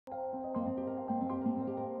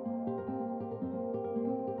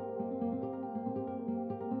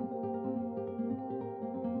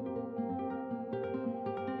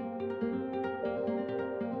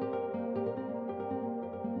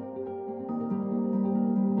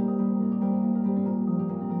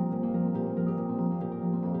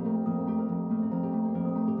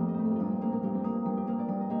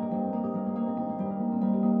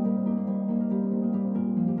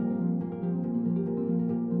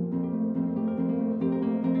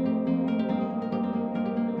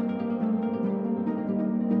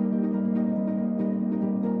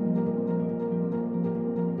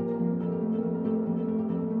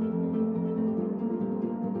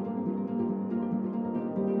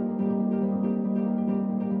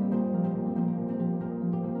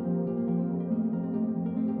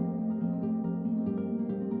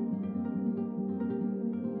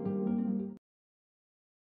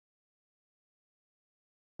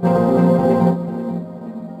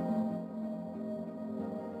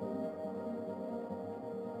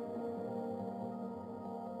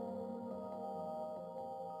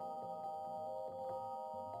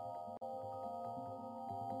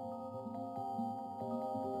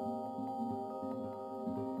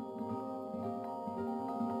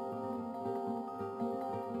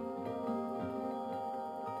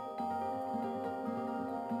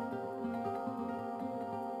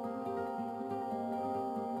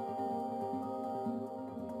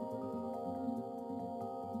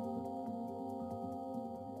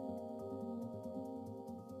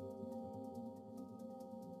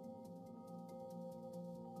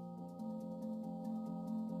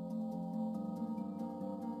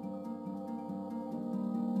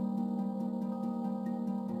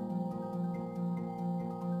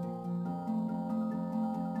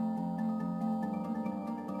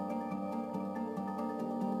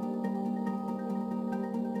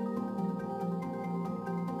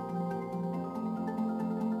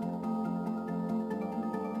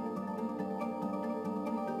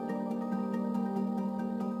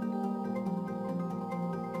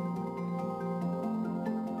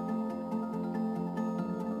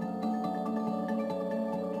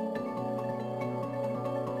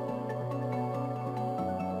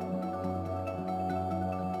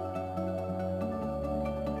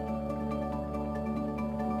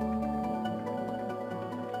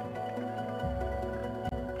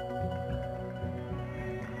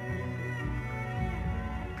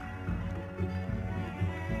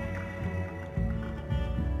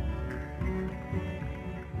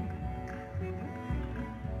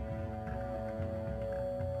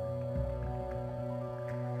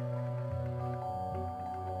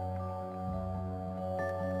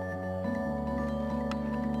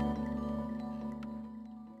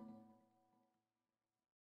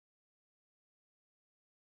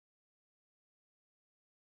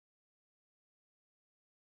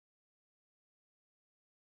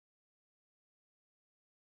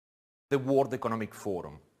the World Economic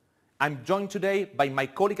Forum. I'm joined today by my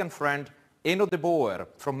colleague and friend Eno de Boer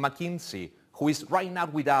from McKinsey, who is right now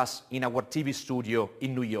with us in our TV studio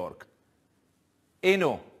in New York.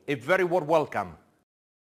 Eno, a very warm welcome.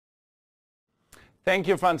 Thank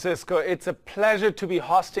you, Francisco. It's a pleasure to be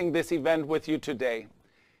hosting this event with you today.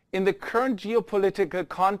 In the current geopolitical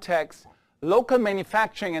context, local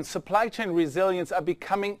manufacturing and supply chain resilience are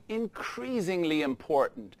becoming increasingly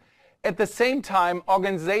important. At the same time,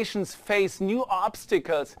 organizations face new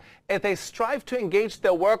obstacles as they strive to engage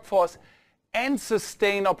their workforce and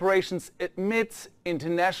sustain operations amidst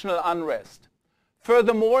international unrest.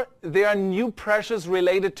 Furthermore, there are new pressures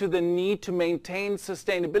related to the need to maintain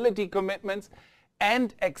sustainability commitments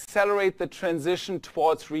and accelerate the transition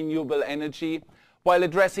towards renewable energy while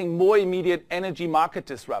addressing more immediate energy market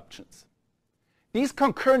disruptions. These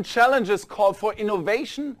concurrent challenges call for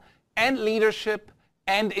innovation and leadership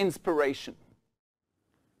and inspiration.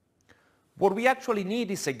 What we actually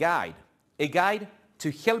need is a guide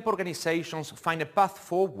to help organizations find a path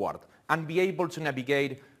forward and be able to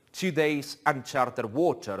navigate today's uncharted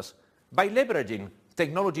waters by leveraging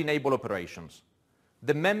technology-enabled operations.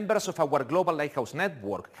 The members of our Global Lighthouse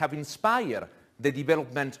Network have inspired the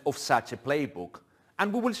development of such a playbook,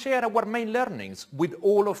 and we will share our main learnings with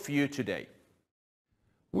all of you today.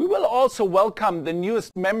 We will also welcome the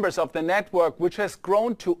newest members of the network, which has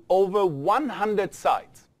grown to over 100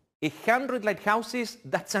 sites. 100 lighthouses,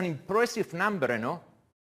 that's an impressive number, no?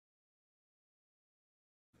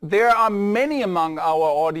 There are many among our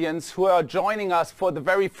audience who are joining us for the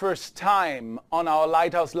very first time on our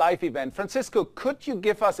Lighthouse Live event. Francisco, could you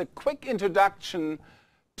give us a quick introduction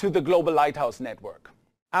to the Global Lighthouse Network?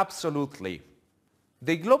 Absolutely.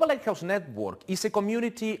 The Global Lighthouse Network is a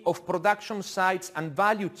community of production sites and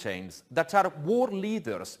value chains that are world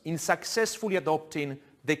leaders in successfully adopting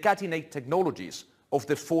the cutting-edge technologies of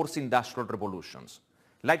the fourth industrial revolutions.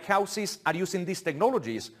 Lighthouses are using these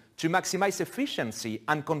technologies to maximize efficiency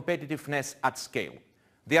and competitiveness at scale.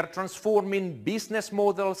 They are transforming business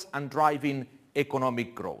models and driving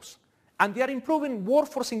economic growth. And they are improving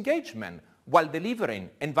workforce engagement while delivering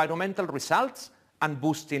environmental results and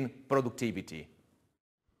boosting productivity.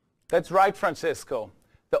 That's right, Francisco.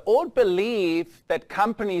 The old belief that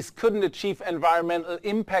companies couldn't achieve environmental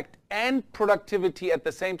impact and productivity at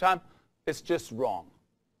the same time is just wrong.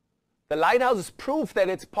 The lighthouses prove that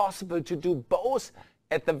it's possible to do both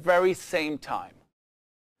at the very same time.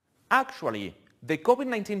 Actually, the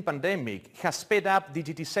COVID-19 pandemic has sped up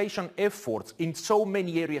digitization efforts in so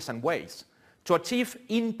many areas and ways. To achieve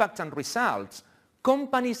impact and results,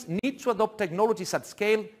 companies need to adopt technologies at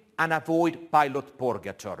scale and avoid pilot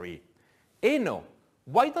purgatory. Eno,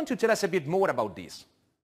 Why don't you tell us a bit more about this?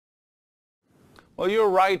 Well, you're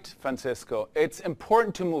right, Francisco. It's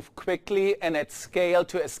important to move quickly and at scale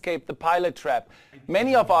to escape the pilot trap.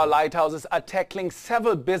 Many of our lighthouses are tackling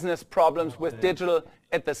several business problems with digital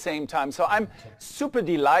at the same time. So I'm super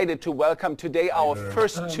delighted to welcome today our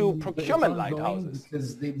first two procurement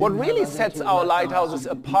lighthouses. What really sets our lighthouses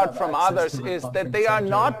apart from others is that they are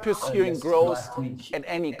not pursuing growth at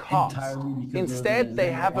any cost. Instead,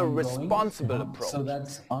 they have a responsible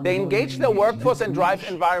approach. They engage their workforce and drive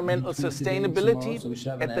environmental sustainability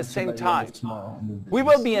at the same time. We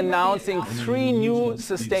will be announcing 3 new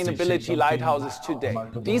sustainability lighthouses today.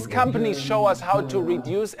 These companies show us how to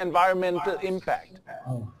reduce environmental impact.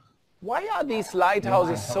 Why are these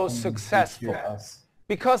lighthouses so successful?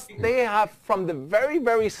 Because they have, from the very,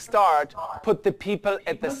 very start, put the people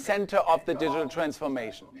at the center of the digital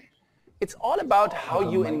transformation. It's all about how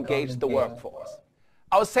you engage the workforce.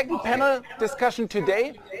 Our second panel discussion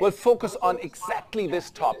today will focus on exactly this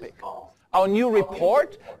topic. Our new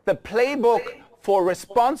report, The Playbook for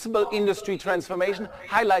Responsible Industry Transformation,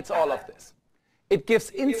 highlights all of this. It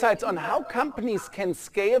gives insights on how companies can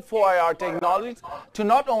scale 4IR technologies to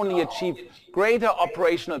not only achieve greater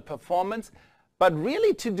operational performance, but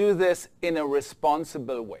really to do this in a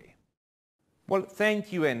responsible way. Well,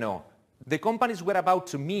 thank you, Eno. The companies we're about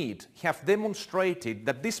to meet have demonstrated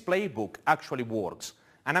that this playbook actually works,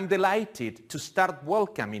 and I'm delighted to start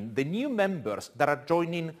welcoming the new members that are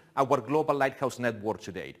joining our Global Lighthouse Network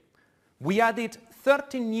today. We added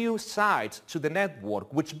 13 new sites to the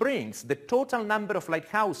network, which brings the total number of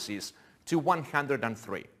lighthouses to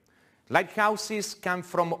 103. Lighthouses come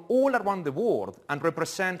from all around the world and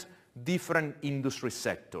represent different industry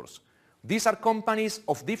sectors. These are companies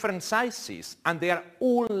of different sizes, and they are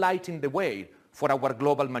all lighting the way for our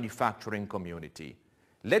global manufacturing community.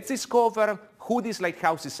 Let's discover who these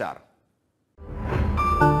lighthouses are.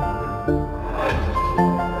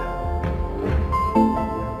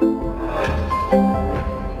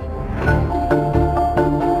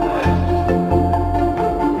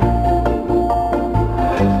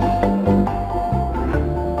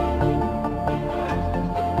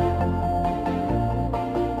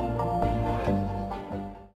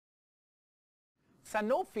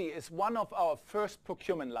 Sanofi is one of our first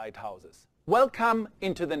procurement lighthouses. Welcome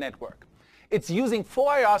into the network. It's using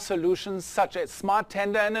 4IR solutions such as smart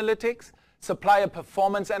tender analytics, supplier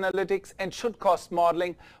performance analytics, and should-cost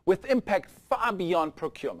modeling with impact far beyond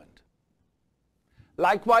procurement.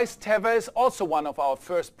 Likewise, Teva is also one of our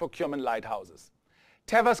first procurement lighthouses.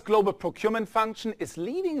 Teva's global procurement function is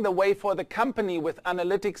leading the way for the company with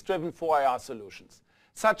analytics-driven 4IR solutions,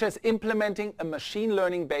 such as implementing a machine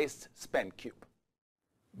learning-based spend cube.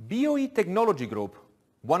 BOE Technology Group,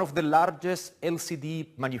 one of the largest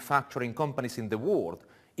LCD manufacturing companies in the world,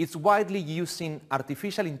 is widely using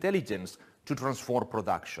artificial intelligence to transform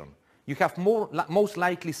production. You have most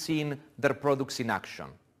likely seen their products in action.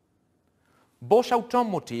 Bosch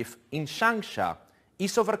Automotive in Changsha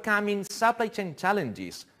is overcoming supply chain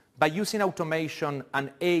challenges by using automation and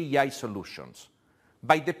AI solutions.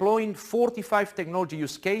 By deploying 45 technology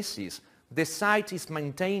use cases, the site is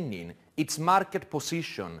maintaining its market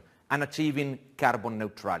position and achieving carbon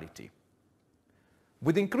neutrality.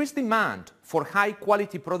 With increased demand for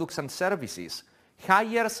high-quality products and services,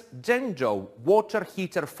 Haier's Zhengzhou water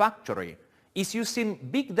heater factory is using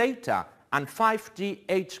big data and 5G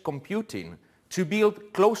edge computing to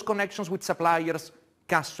build close connections with suppliers,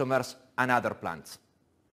 customers, and other plants.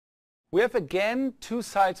 We have again 2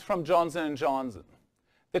 sites from Johnson & Johnson.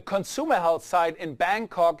 The consumer health site in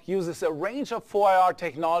Bangkok uses a range of 4IR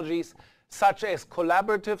technologies such as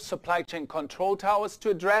collaborative supply chain control towers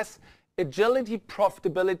to address agility,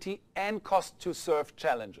 profitability, and cost-to-serve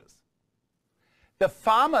challenges. The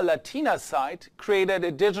Pharma Latina site created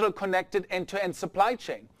a digital connected end-to-end supply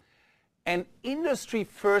chain. An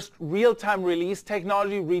industry-first real-time release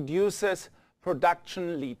technology reduces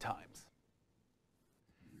production lead times.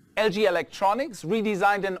 LG Electronics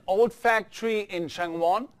redesigned an old factory in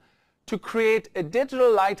Changwon to create a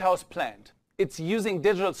digital lighthouse plant. It's using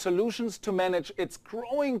digital solutions to manage its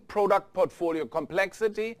growing product portfolio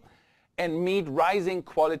complexity and meet rising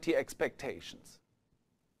quality expectations.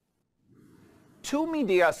 2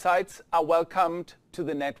 media sites are welcomed to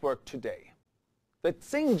the network today. The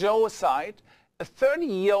Tsingzhou site, a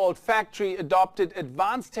 30-year-old factory, adopted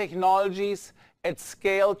advanced technologies at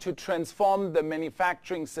scale to transform the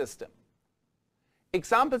manufacturing system.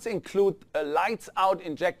 Examples include a lights-out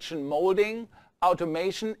injection molding,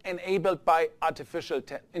 automation enabled by artificial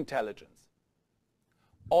intelligence.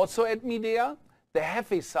 Also at Midea, the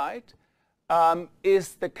Hefei site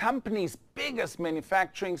is the company's biggest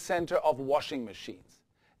manufacturing center of washing machines.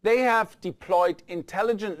 They have deployed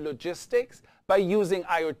intelligent logistics by using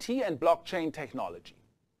IoT and blockchain technology.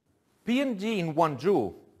 P&G in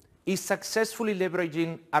Guangzhou is successfully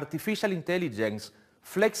leveraging artificial intelligence,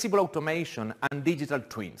 flexible automation, and digital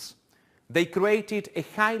twins. They created a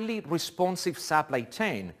highly responsive supply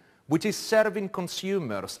chain which is serving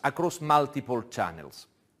consumers across multiple channels.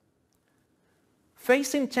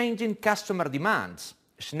 Facing changing customer demands,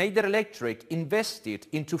 Schneider Electric invested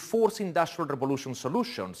into fourth industrial revolution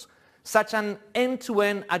solutions, such as an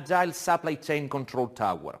end-to-end agile supply chain control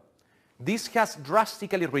tower. This has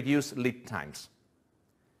drastically reduced lead times.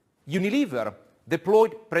 Unilever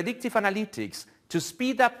deployed predictive analytics to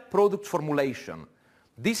speed up product formulation.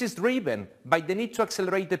 This is driven by the need to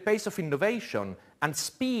accelerate the pace of innovation and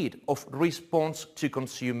speed of response to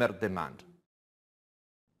consumer demand.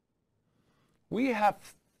 We have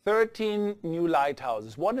 13 new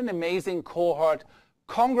lighthouses. What an amazing cohort.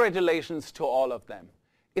 Congratulations to all of them.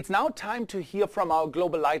 It's now time to hear from our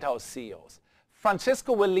Global Lighthouse CEOs.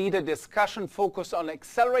 Francisco will lead a discussion focused on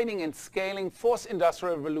accelerating and scaling fourth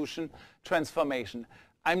industrial revolution transformation.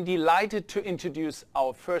 I'm delighted to introduce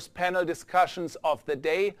our first panel discussions of the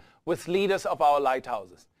day with leaders of our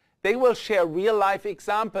lighthouses. They will share real-life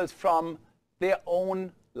examples from their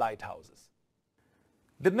own lighthouses.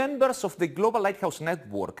 The members of the Global Lighthouse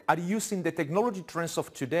Network are using the technology trends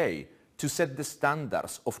of today to set the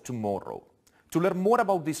standards of tomorrow. To learn more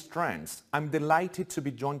about these trends, I'm delighted to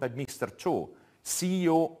be joined by Mr. Cho,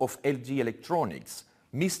 CEO of LG Electronics,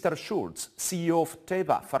 Mr. Schultz, CEO of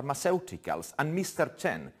Teva Pharmaceuticals, and Mr.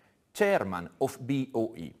 Chen, Chairman of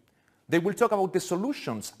BOE. They will talk about the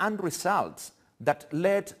solutions and results that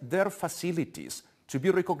led their facilities to be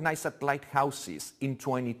recognized as lighthouses in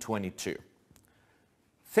 2022.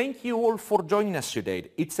 Thank you all for joining us today.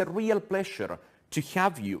 It's a real pleasure to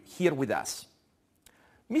have you here with us.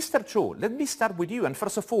 Mr. Cho, let me start with you. And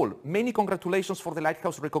first of all, many congratulations for the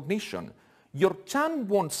Lighthouse recognition. Your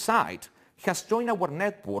Changwon site has joined our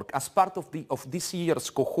network as part of this year's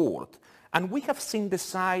cohort. And we have seen the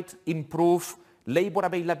site improve labor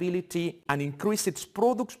availability and increase its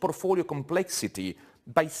products portfolio complexity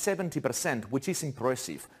by 70%, which is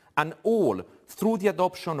impressive, and all through the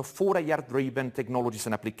adoption of 4IR-driven technologies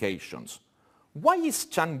and applications. Why is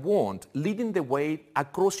Changwon leading the way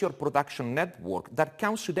across your production network that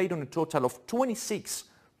counts today on a total of 26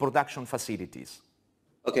 production facilities?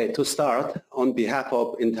 Okay, to start, on behalf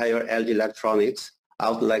of entire LG Electronics, I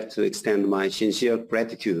would like to extend my sincere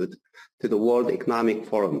gratitude to the World Economic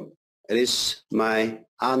Forum. It is my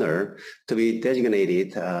honor to be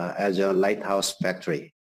designated as a lighthouse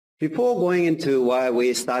factory. Before going into why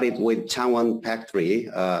we started with Changwon factory,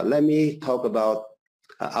 let me talk about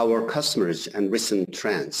our customers and recent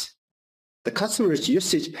trends. The customers'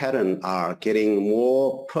 usage patterns are getting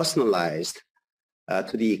more personalized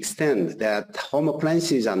to the extent that home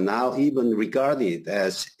appliances are now even regarded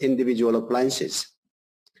as individual appliances.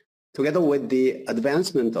 Together with the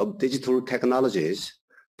advancement of digital technologies,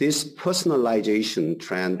 this personalization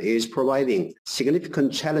trend is providing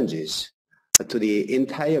significant challenges to the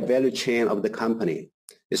entire value chain of the company,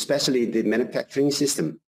 especially the manufacturing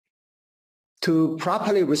system. To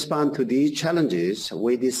properly respond to these challenges,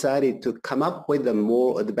 we decided to come up with a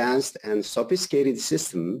more advanced and sophisticated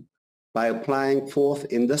system by applying fourth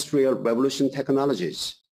industrial revolution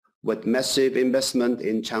technologies with massive investment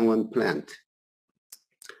in Changwon plant.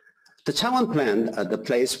 The Changwon plant, the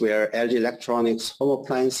place where LG Electronics home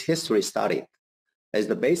appliance history started, is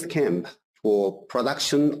the base camp for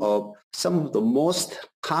production of some of the most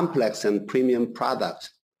complex and premium products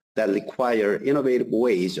that require innovative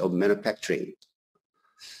ways of manufacturing.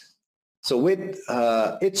 So with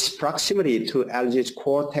its proximity to LG's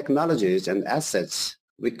core technologies and assets,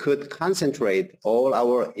 we could concentrate all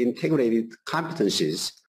our integrated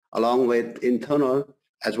competencies along with internal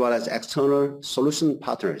as well as external solution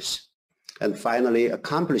partners, and finally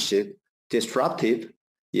accomplish disruptive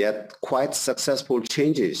yet quite successful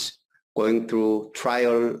changes, going through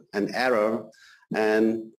trial and error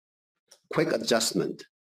and quick adjustment.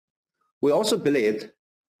 We also believe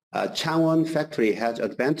Changwon factory has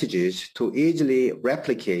advantages to easily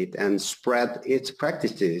replicate and spread its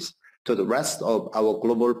practices to the rest of our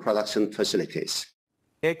global production facilities.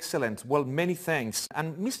 Excellent. Well, many thanks.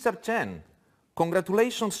 And Mr. Chen,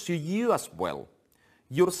 congratulations to you as well.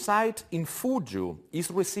 Your site in Fuzhou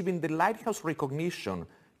is receiving the Lighthouse recognition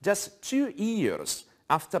just 2 years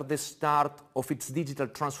after the start of its digital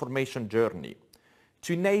transformation journey.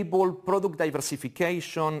 To enable product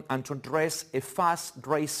diversification and to address a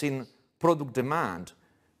fast-rising product demand,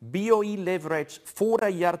 BOE leveraged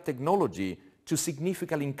 4IR technology to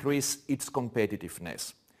significantly increase its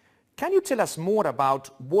competitiveness. Can you tell us more about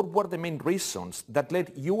what were the main reasons that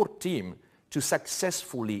led your team to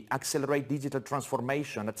successfully accelerate digital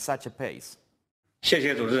transformation at such a pace? 谢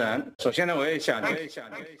谢主持人。首先呢，我也想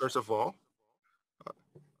First of all,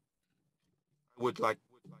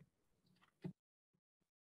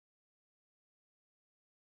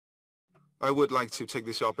 I would like to take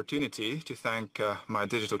this opportunity to thank my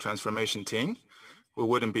digital transformation team. We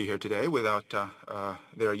wouldn't be here today without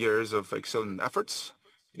their years of excellent efforts.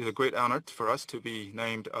 It is a great honor for us to be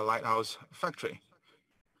named a Lighthouse Factory.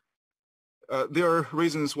 There are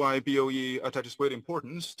reasons why BOE attaches great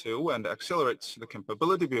importance to and accelerates the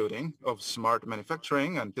capability building of smart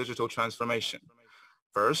manufacturing and digital transformation.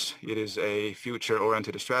 First, it is a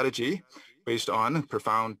future-oriented strategy based on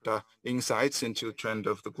profound insights into the trend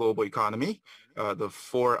of the global economy, the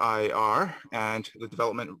 4IR, and the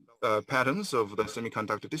development patterns of the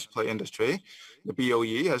semiconductor display industry. The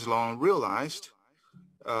BOE has long realized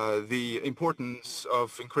the importance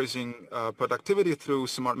of increasing productivity through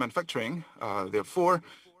smart manufacturing. Therefore,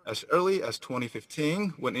 as early as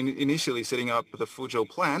 2015, when initially setting up the Fuzhou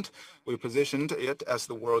plant, we positioned it as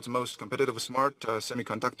the world's most competitive smart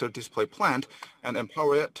semiconductor display plant and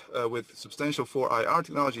empower it with substantial 4IR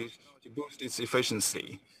technologies to boost its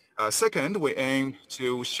efficiency. Second, we aim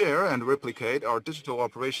to share and replicate our digital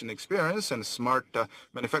operation experience and smart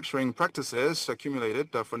manufacturing practices accumulated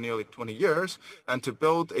for nearly 20 years, and to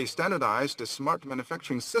build a standardized smart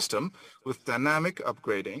manufacturing system with dynamic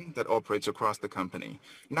upgrading that operates across the company.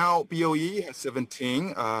 Now, BOE has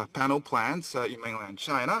 17 panel plants in mainland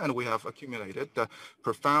China, and we have accumulated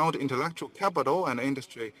profound intellectual capital and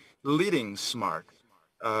industry-leading smart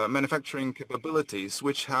manufacturing capabilities,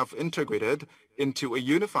 which have integrated into a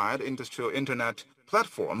unified industrial internet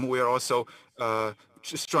platform. We are also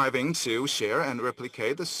striving to share and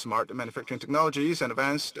replicate the smart manufacturing technologies and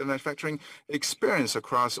advanced manufacturing experience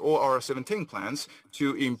across all our 17 plants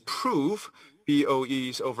to improve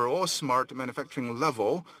BOE's overall smart manufacturing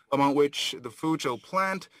level, among which the Fuzhou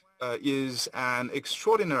plant is an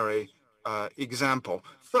extraordinary example.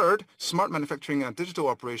 Third, smart manufacturing and digital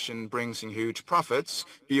operation brings in huge profits.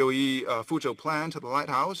 BOE Fuzhou plant, the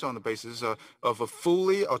Lighthouse, on the basis of a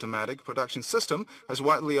fully automatic production system, has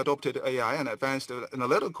widely adopted AI and advanced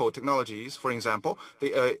analytical technologies. For example,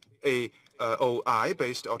 the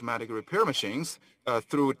AI-based automatic repair machines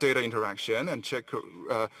through data interaction and check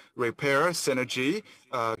repair synergy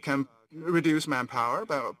can reduce manpower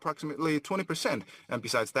by approximately 20%. And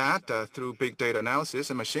besides that, through big data analysis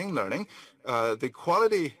and machine learning, the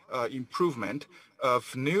quality improvement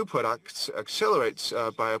of new products accelerates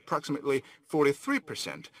by approximately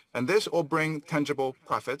 43%. And this will bring tangible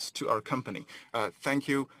profits to our company. Thank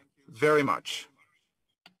you very much.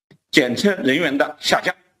 检测人员的下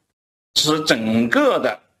降，使整个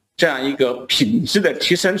的这样一个品质的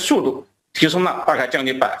提升速度提升了大概将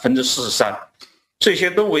近43%，这些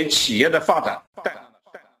都为企业的发展带来了。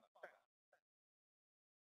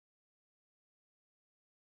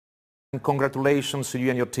Congratulations to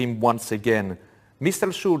you and your team once again.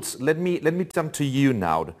 Mr. Schultz, let me turn to you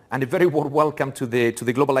now, and a very warm welcome to the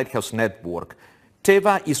Global Lighthouse Network.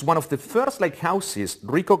 Teva is one of the first lighthouses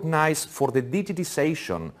recognized for the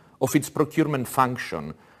digitization of its procurement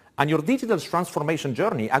function. And your digital transformation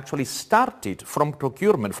journey actually started from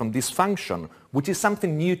procurement, from this function, which is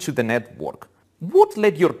something new to the network. What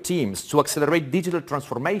led your teams to accelerate digital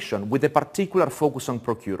transformation with a particular focus on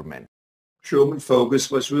procurement? Procurement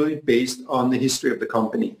focus was really based on the history of the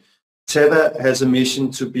company. Teva has a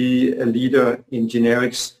mission to be a leader in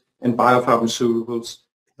generics and biopharmaceuticals,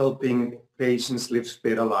 helping patients live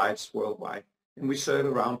better lives worldwide. And we serve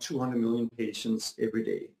around 200 million patients every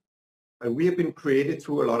day. We have been created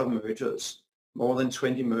through a lot of mergers, more than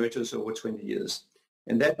 20 mergers over 20 years.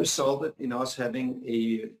 And that resulted in us having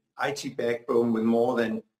a IT backbone with more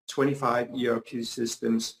than 25 ERP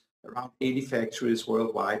systems, around 80 factories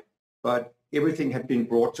worldwide. But everything had been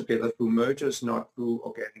brought together through mergers, not through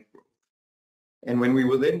organic growth. And when we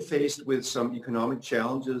were then faced with some economic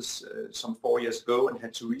challenges some 4 years ago and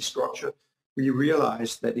had to restructure, we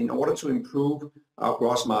realized that in order to improve our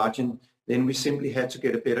gross margin, then we simply had to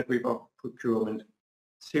get a better grip of procurement,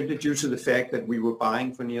 simply due to the fact that we were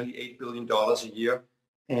buying for nearly $8 billion a year,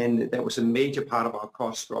 and that was a major part of our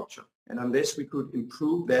cost structure. And unless we could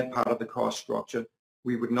improve that part of the cost structure,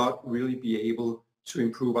 we would not really be able to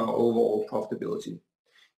improve our overall profitability.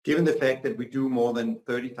 Given the fact that we do more than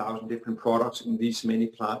 30,000 different products in these many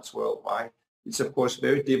plants worldwide, it's of course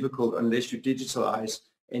very difficult unless you digitalize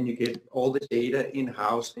and you get all the data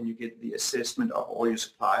in-house and you get the assessment of all your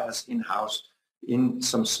suppliers in-house in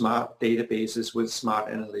some smart databases with smart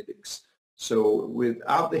analytics. So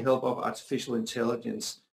without the help of artificial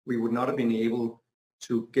intelligence, we would not have been able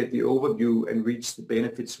to get the overview and reach the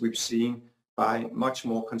benefits we've seen by much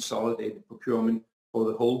more consolidated procurement for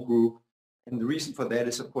the whole group. And the reason for that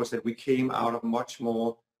is, of course, that we came out of much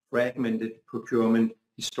more fragmented procurement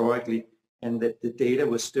historically, and that the data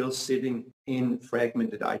was still sitting in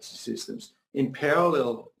fragmented IT systems. In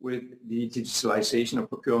parallel with the digitalization of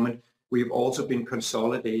procurement, we've also been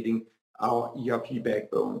consolidating our ERP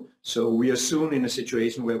backbone. So we are soon in a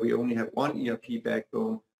situation where we only have one ERP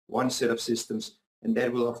backbone, one set of systems, and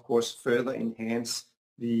that will, of course, further enhance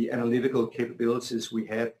the analytical capabilities we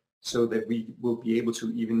have so that we will be able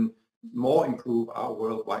to even more improve our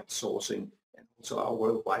worldwide sourcing and also our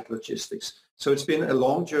worldwide logistics. So it's been a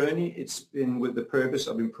long journey. It's been with the purpose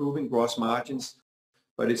of improving gross margins,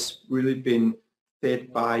 but it's really been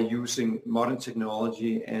fed by using modern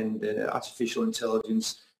technology and artificial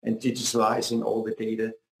intelligence and digitalizing all the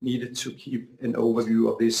data needed to keep an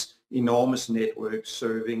overview of this enormous network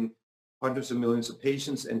serving hundreds of millions of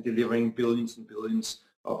patients and delivering billions and billions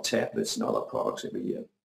of tablets and other products every year.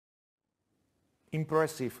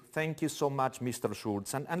 Impressive. Thank you so much, Mr.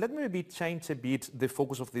 Schulz. And let me maybe change a bit the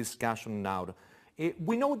focus of the discussion now.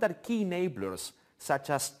 We know that key enablers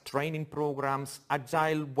such as training programs,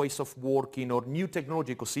 agile ways of working, or new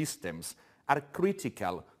technology ecosystems are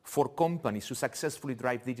critical for companies to successfully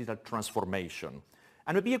drive digital transformation.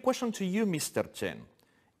 And maybe a question to you, Mr. Chen.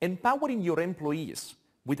 Empowering your employees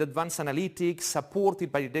with advanced analytics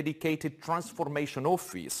supported by a dedicated transformation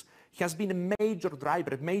office has been a major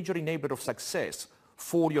driver, a major enabler of success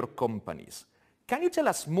for your companies. Can you tell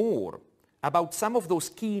us more about some of those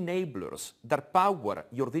key enablers that power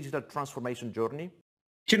your digital transformation journey?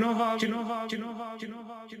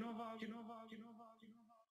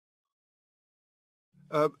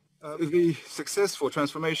 The successful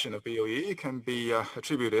transformation of BOE can be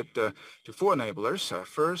attributed to four enablers.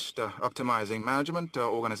 First, optimizing management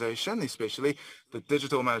organization, especially the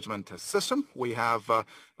digital management system. We have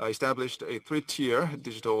established a three-tier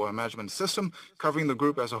digital management system covering the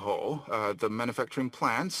group as a whole, the manufacturing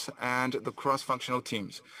plants, and the cross-functional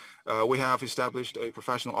teams. We have established a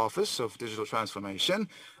professional office of digital transformation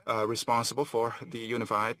responsible for the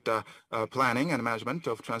unified planning and management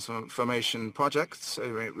of transformation projects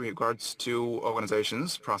in regards to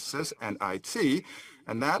organizations, processes, and IT,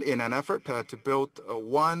 and that in an effort to build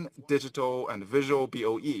one digital and visual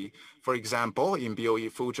BOE. For example, in BOE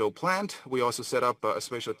Fuzhou plant, we also set up a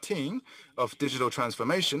special team of digital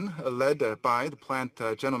transformation led by the plant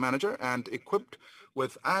general manager and equipped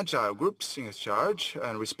with agile groups in charge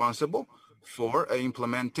and responsible for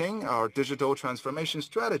implementing our digital transformation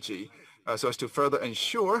strategy so as to further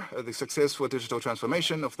ensure the successful digital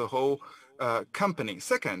transformation of the whole company.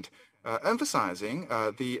 Second, emphasizing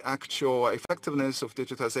the actual effectiveness of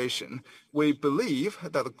digitization. We believe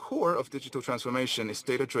that the core of digital transformation is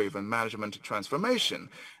data-driven management transformation,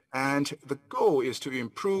 and the goal is to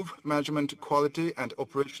improve management quality and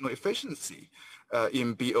operational efficiency.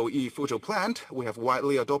 In BOE Fuzhou plant, we have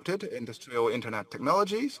widely adopted industrial internet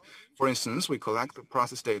technologies. For instance, we collect the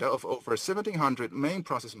process data of over 1,700 main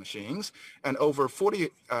process machines and over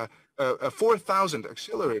 4,000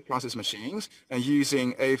 auxiliary process machines, and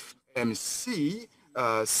using FMC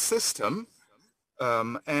system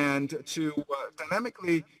and to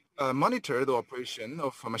dynamically monitor the operation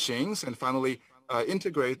of machines and finally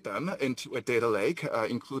integrate them into a data lake,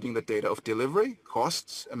 including the data of delivery,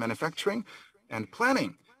 costs, manufacturing, and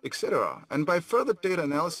planning, etc. And by further data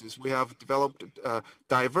analysis, we have developed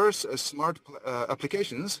diverse smart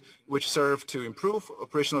applications which serve to improve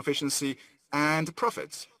operational efficiency and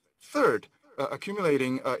profits. Third,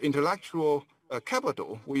 accumulating intellectual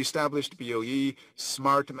capital. We established BOE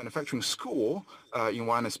Smart Manufacturing School in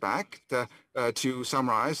one aspect to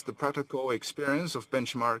summarize the practical experience of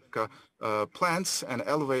benchmark plants and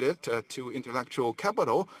elevate it to intellectual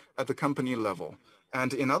capital at the company level.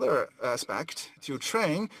 And in other aspect, to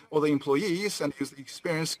train all the employees and use the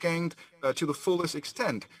experience gained to the fullest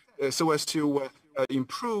extent so as to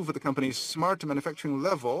improve the company's smart manufacturing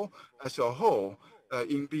level as a whole.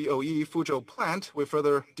 In BOE Fuzhou plant, we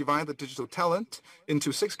further divide the digital talent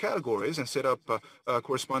into 6 categories and set up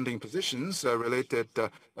corresponding positions related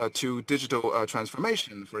to digital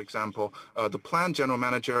transformation. For example, the plant general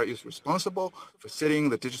manager is responsible for setting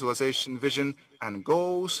the digitalization vision and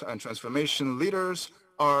goals, and transformation leaders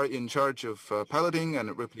are in charge of piloting and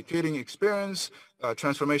replicating experience.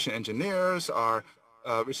 Transformation engineers are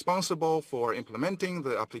responsible for implementing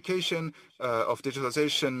the application of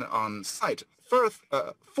digitalization on site.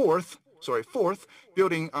 Fourth,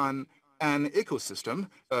 building on an ecosystem,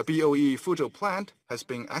 BOE Fuzhou plant has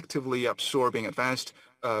been actively absorbing advanced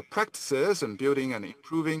practices and building and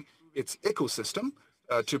improving its ecosystem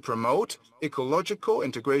to promote ecological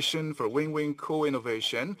integration for win-win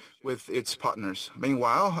co-innovation with its partners.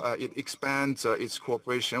 Meanwhile, it expands its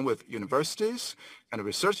cooperation with universities and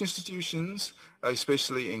research institutions,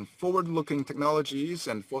 especially in forward-looking technologies,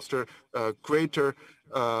 and foster greater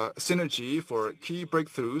synergy for key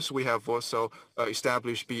breakthroughs. We have also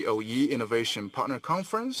established BOE Innovation Partner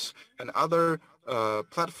Conference and other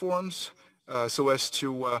platforms so as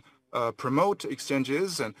to promote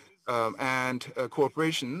exchanges and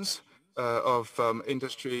cooperations of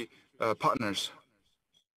industry partners.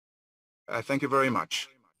 Thank you very much.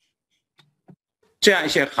 这样一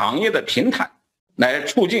些行业的平台来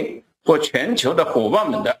促进和全球的伙伴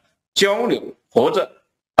们的交流合作，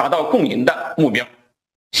达到共赢的目标。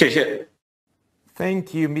谢谢。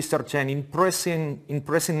Thank you, Mr. Chen.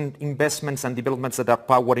 Impressive investments and developments that are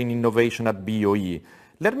powering innovation at BOE.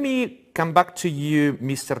 Let me come back to you,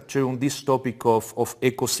 Mr. Chu, on this topic of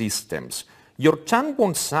ecosystems. Your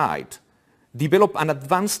Changwon site developed an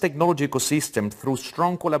advanced technology ecosystem through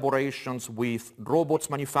strong collaborations with robots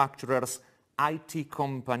manufacturers, IT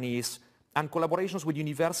companies, and collaborations with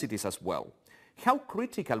universities as well. How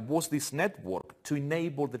critical was this network to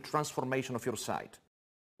enable the transformation of your site?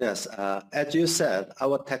 Yes, as you said,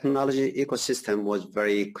 our technology ecosystem was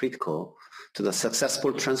very critical to the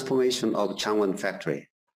successful transformation of Changwon factory.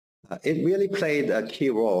 It really played a key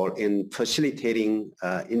role in facilitating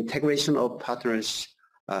integration of partners'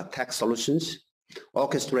 tech solutions,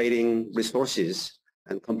 orchestrating resources,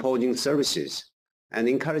 and composing services, and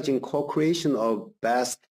encouraging co-creation of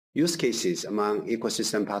best use cases among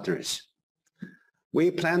ecosystem partners. We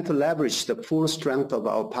plan to leverage the full strength of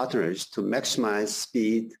our partners to maximize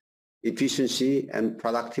speed, efficiency, and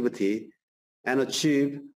productivity, and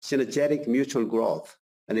achieve synergetic mutual growth,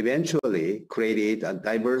 and eventually create a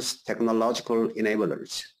diverse technological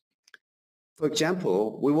enablers. For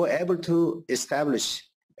example, we were able to establish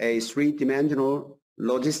a three-dimensional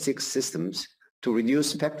logistics systems to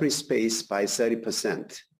reduce factory space by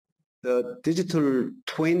 30%. The digital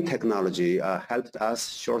twin technology helped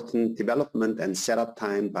us shorten development and setup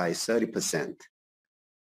time by 30%.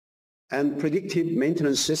 And predictive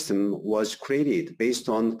maintenance system was created based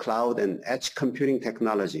on cloud and edge computing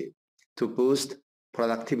technology to boost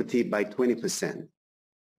productivity by 20%.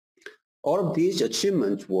 All of these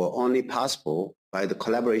achievements were only possible by the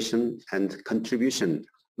collaboration and contribution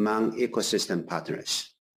among ecosystem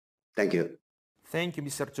partners. Thank you. Thank you,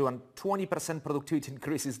 Mr. Chu. And 20% productivity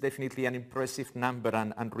increase is definitely an impressive number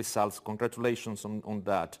and results. Congratulations on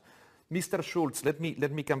that. Mr. Schultz, let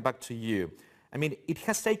me come back to you. I mean, it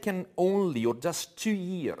has taken only or just 2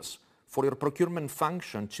 years for your procurement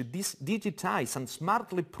function to digitize and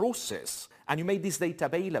smartly process, and you made this data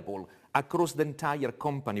available across the entire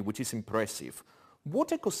company, which is impressive. What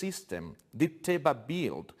ecosystem did Teva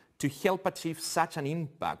build to help achieve such an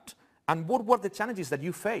impact, and what were the challenges that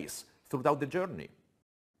you faced throughout the journey?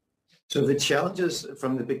 So the challenges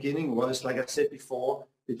from the beginning was, like I said before,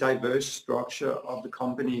 the diverse structure of the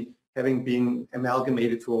company having been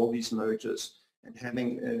amalgamated through all these mergers and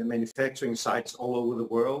having manufacturing sites all over the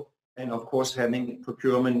world, and of course having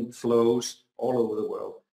procurement flows all over the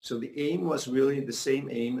world. So the aim was really the same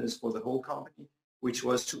aim as for the whole company, which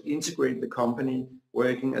was to integrate the company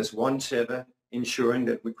working as one Teva, ensuring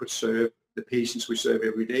that we could serve the patients we serve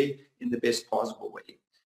every day in the best possible way.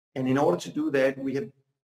 And in order to do that, we have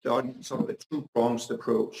done sort of a two-pronged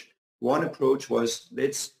approach. One approach was,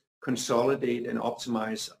 let's consolidate and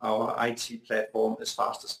optimize our IT platform as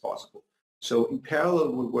fast as possible. So in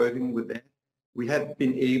parallel with working with that, we have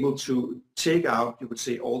been able to take out, you could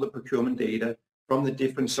say, all the procurement data from the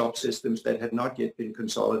different subsystems that had not yet been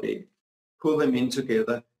consolidated, pull them in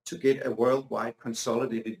together to get a worldwide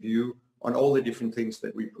consolidated view on all the different things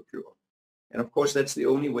that we procure. And of course, that's the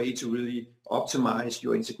only way to really optimize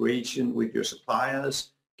your integration with your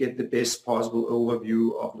suppliers, get the best possible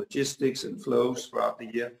overview of logistics and flows throughout the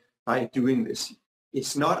year by doing this.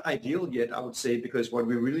 It's not ideal yet, I would say, because what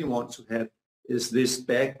we really want to have is this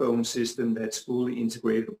backbone system that's fully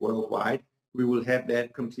integrated worldwide. We will have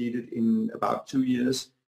that completed in about 2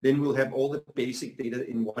 years. Then we'll have all the basic data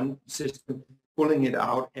in one system, pulling it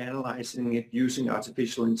out, analyzing it, using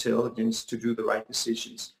artificial intelligence to do the right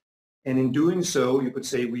decisions. And in doing so, you could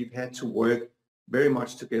say we've had to work very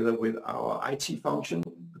much together with our IT function,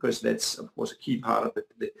 because that's, of course, a key part of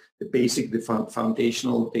the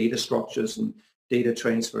foundational data structures and data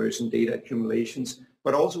transfers and data accumulations,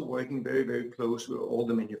 but also working very, very close with all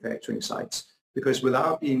the manufacturing sites. Because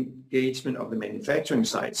without the engagement of the manufacturing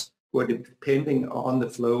sites, who are depending on the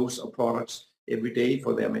flows of products every day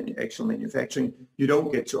for their actual manufacturing, you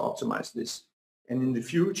don't get to optimize this. And in the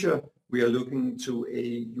future, we are looking to a,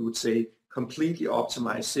 you would say, completely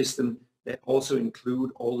optimized system that also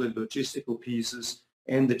include all the logistical pieces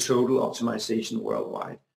and the total optimization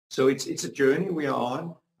worldwide. So it's a journey we are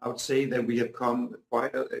on. I would say that we have come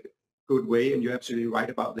quite a good way, and you're absolutely right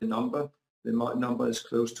about the number. The number is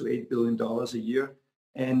close to $8 billion a year.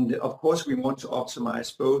 And of course, we want to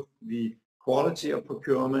optimize both the quality of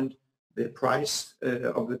procurement, the price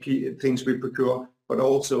of the things we procure, but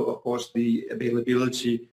also, of course, the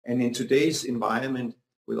availability. And in today's environment,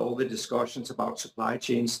 with all the discussions about supply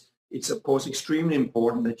chains, it's of course extremely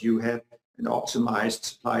important that you have an optimized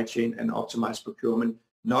supply chain and optimized procurement,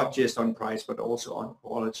 not just on price, but also on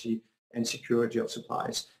quality and security of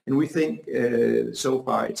supplies. And we think so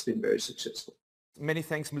far it's been very successful. Many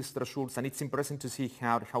thanks, Mr. Schultz, and it's impressive to see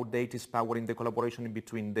how data is powering the collaboration in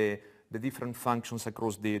between the different functions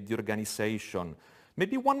across the organization.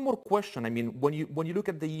 Maybe one more question. I mean, when you look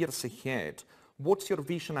at the years ahead, what's your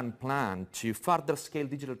vision and plan to further scale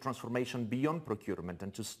digital transformation beyond procurement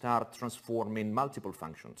and to start transforming multiple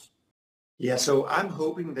functions? Yeah, so I'm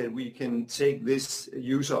hoping that we can take this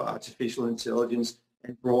use of artificial intelligence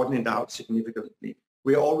and broaden it out significantly.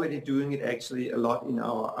 We're already doing it actually a lot in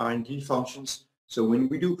our R&D functions. So when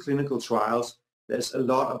we do clinical trials, there's a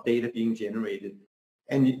lot of data being generated.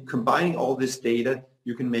 And combining all this data,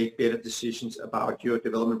 you can make better decisions about your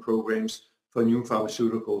development programs for new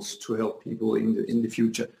pharmaceuticals to help people in the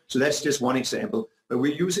future. So that's just one example. But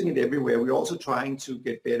we're using it everywhere. We're also trying to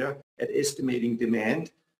get better at estimating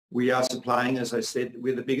demand. We are supplying, as I said,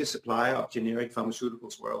 we're the biggest supplier of generic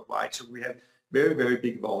pharmaceuticals worldwide. So we have very, very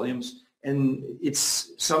big volumes. And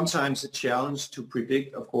it's sometimes a challenge to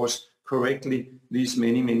predict, of course, correctly these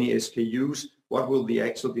many SKUs. What will the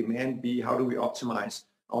actual demand be? How do we optimize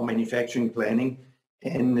our manufacturing planning?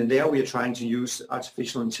 And there we are trying to use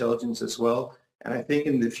artificial intelligence as well. And I think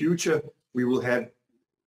in the future, we will have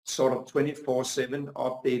sort of 24/7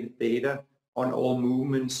 updated data on all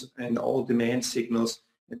movements and all demand signals.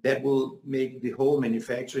 And that will make the whole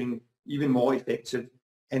manufacturing even more effective.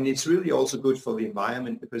 And it's really also good for the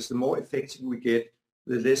environment, because the more effective we get,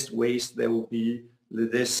 the less waste there will be, the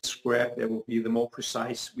less scrap there will be, the more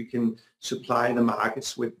precise we can supply the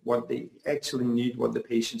markets with what they actually need, what the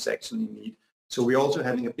patients actually need. So we're also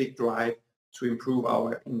having a big drive to improve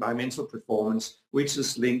our environmental performance, which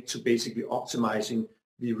is linked to basically optimizing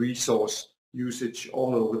the resource usage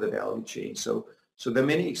all over the value chain. So there are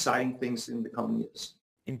many exciting things in the coming years.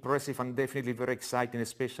 Impressive and definitely very exciting,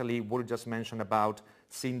 especially what you just mentioned about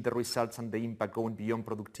seeing the results and the impact going beyond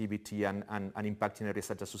productivity and impacting areas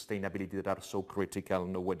such as sustainability that are so critical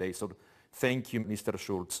nowadays. So thank you, Mr.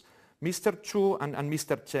 Schultz. Mr. Chu and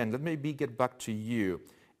Mr. Chen, let me get back to you.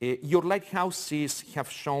 Your lighthouses have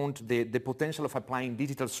shown the potential of applying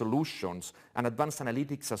digital solutions and advanced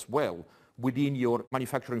analytics as well within your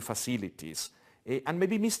manufacturing facilities. And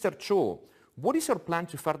maybe Mr. Cho, what is your plan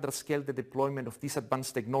to further scale the deployment of these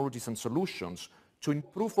advanced technologies and solutions to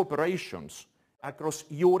improve operations across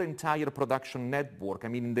your entire production network, I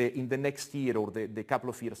mean, in the next year or the couple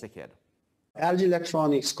of years ahead? LG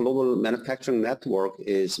Electronics Global Manufacturing Network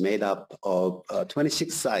is made up of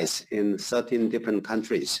 26 sites in 13 different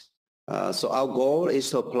countries. So our goal is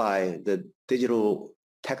to apply the digital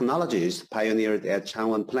technologies pioneered at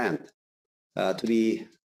Changwon plant to the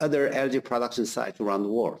other LG production sites around the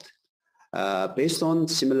world. Based on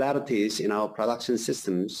similarities in our production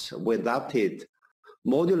systems, we adopted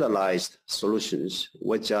modularized solutions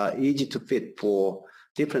which are easy to fit for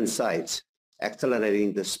different sites,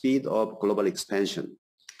 accelerating the speed of global expansion.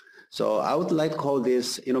 So I would like to call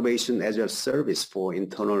this innovation as a service for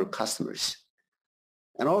internal customers.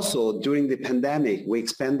 And also during the pandemic, we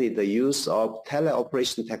expanded the use of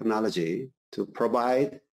teleoperation technology to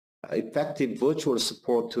provide effective virtual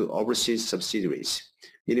support to overseas subsidiaries,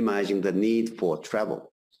 minimizing the need for travel.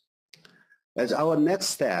 As our next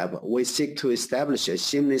step, we seek to establish a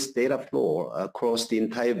seamless data flow across the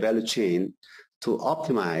entire value chain to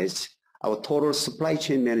optimize our total supply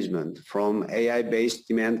chain management, from AI-based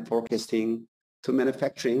demand forecasting to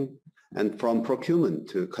manufacturing, and from procurement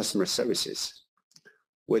to customer services.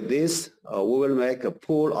 With this, we will make a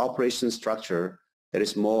full operation structure that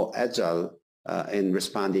is more agile in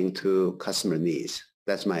responding to customer needs.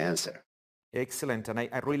 That's my answer. Excellent, and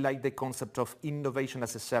I really like the concept of innovation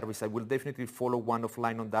as a service. I will definitely follow one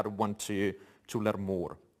offline on that one to learn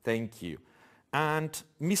more. Thank you. And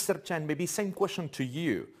Mr. Chen, maybe same question to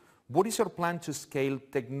you. What is your plan to scale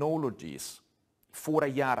technologies for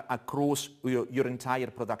AR across your entire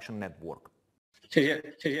production network?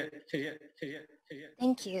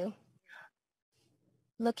 Thank you.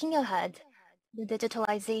 Looking ahead, the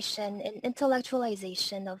digitalization and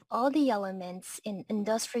intellectualization of all the elements in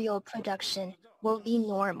industrial production will be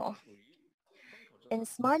normal. and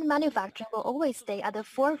smart manufacturing will always stay at the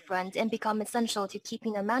forefront and become essential to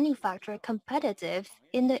keeping the manufacturer competitive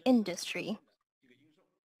in the industry.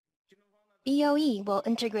 BOE will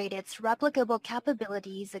integrate its replicable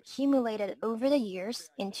capabilities accumulated over the years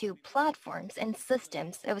into platforms and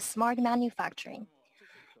systems of smart manufacturing,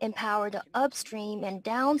 empower the upstream and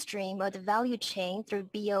downstream of the value chain through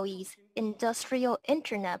BOE's Industrial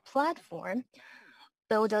Internet platform,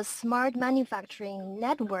 build a smart manufacturing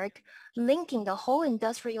network linking the whole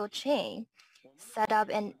industrial chain, set up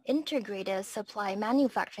an integrated supply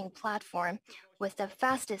manufacturing platform with the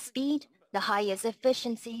fastest speed, the highest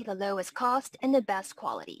efficiency, the lowest cost, and the best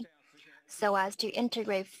quality, so as to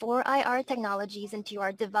integrate 4IR technologies into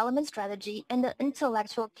our development strategy and the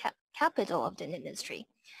intellectual capital of the industry,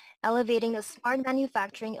 elevating the smart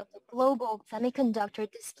manufacturing of the global semiconductor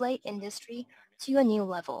display industry to a new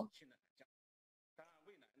level.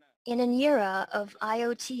 In an era of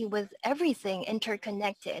IoT with everything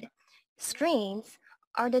interconnected, screens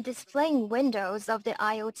are the displaying windows of the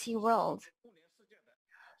IoT world.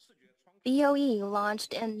 BOE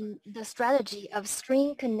launched the strategy of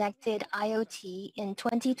screen-connected IoT in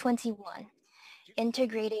 2021,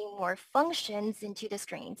 integrating more functions into the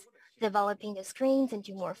screens, developing the screens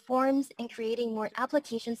into more forms, and creating more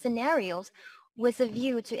application scenarios with a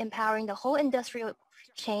view to empowering the whole industrial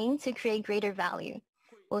chain to create greater value.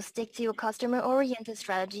 We'll stick to customer-oriented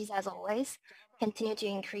strategies as always, continue to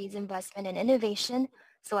increase investment and innovation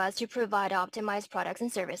so as to provide optimized products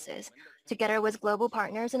and services. Together with global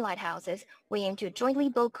partners and lighthouses, we aim to jointly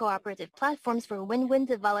build cooperative platforms for win-win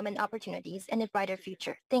development opportunities and a brighter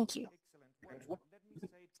future. Thank you.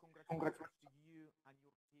 We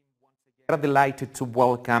are delighted to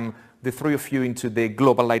welcome the three of you into the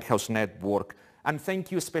Global Lighthouse Network. And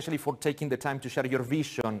thank you especially for taking the time to share your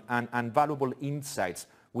vision and valuable insights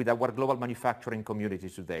with our global manufacturing community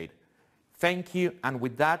today. Thank you. And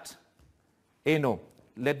with that, Eno,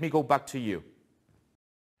 let me go back to you.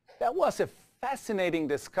 That was a fascinating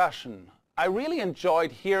discussion. I really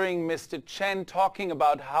enjoyed hearing Mr. Chen talking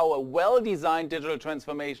about how a well-designed digital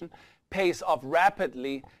transformation pays off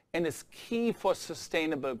rapidly and is key for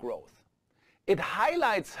sustainable growth. It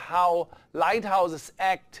highlights how lighthouses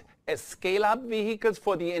act as scale-up vehicles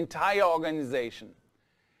for the entire organization.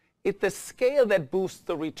 It's the scale that boosts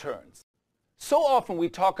the returns. So often we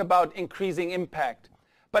talk about increasing impact,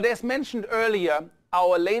 but as mentioned earlier,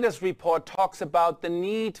 our latest report talks about the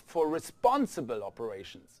need for responsible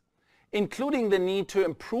operations, including the need to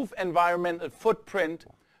improve environmental footprint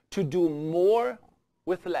to do more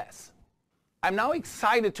with less. I'm now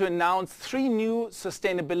excited to announce 3 new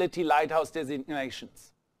sustainability lighthouse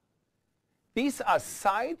designations. These are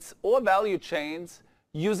sites or value chains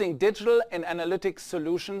using digital and analytics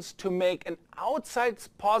solutions to make an outsized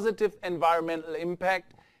positive environmental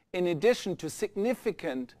impact in addition to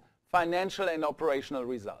significant financial and operational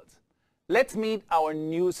results. Let's meet our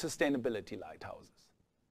new sustainability lighthouses.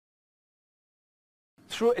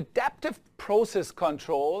 Through adaptive process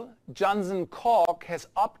control, Johnson Cork has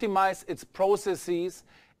optimized its processes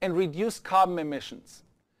and reduced carbon emissions.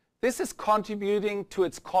 This is contributing to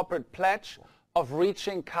its corporate pledge of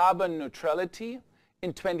reaching carbon neutrality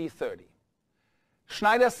in 2030.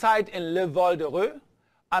 Schneider's site in Le Val-de-Reux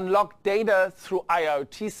unlocked data through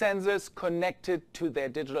IoT sensors connected to their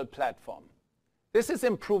digital platform. This is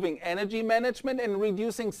improving energy management and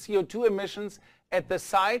reducing CO2 emissions at the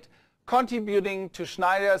site, contributing to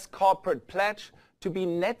Schneider's corporate pledge to be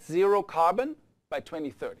net zero carbon by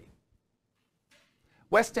 2030.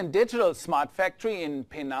 Western Digital's smart factory in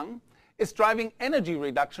Penang is driving energy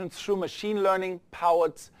reduction through machine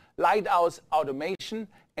learning-powered lighthouse automation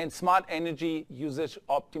and smart energy usage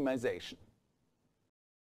optimization.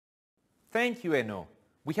 Thank you, Eno.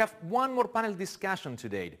 We have one more panel discussion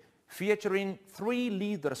today, featuring 3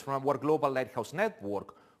 leaders from our Global Lighthouse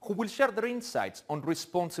Network who will share their insights on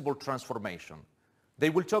responsible transformation. They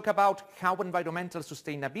will talk about how environmental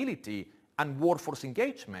sustainability and workforce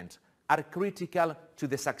engagement are critical to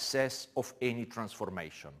the success of any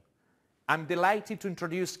transformation. I'm delighted to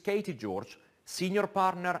introduce Katie George, Senior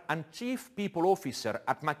Partner and Chief People Officer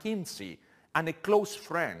at McKinsey, and a close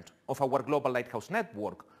friend of our Global Lighthouse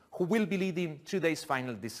Network, who will be leading today's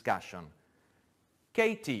final discussion.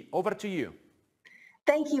 Katie, over to you.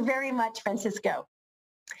 Thank you very much, Francisco.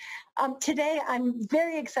 Today, I'm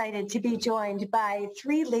very excited to be joined by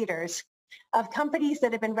 3 leaders of companies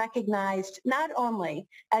that have been recognized not only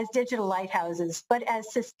as digital lighthouses, but as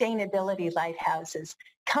sustainability lighthouses.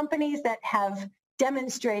 Companies that have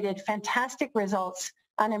demonstrated fantastic results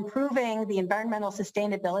on improving the environmental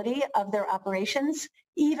sustainability of their operations,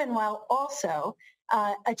 even while also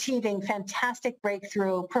achieving fantastic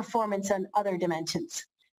breakthrough performance on other dimensions.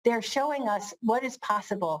 They're showing us what is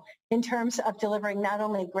possible in terms of delivering not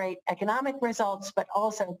only great economic results, but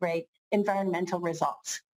also great environmental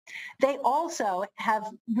results. They also have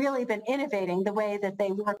really been innovating the way that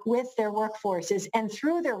they work with their workforces and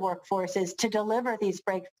through their workforces to deliver these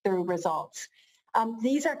breakthrough results.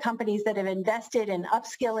 These are companies that have invested in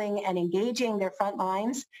upskilling and engaging their front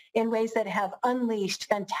lines in ways that have unleashed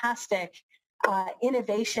fantastic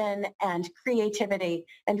innovation and creativity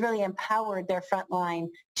and really empowered their front line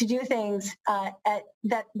to do things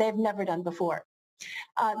that they've never done before.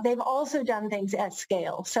 They've also done things at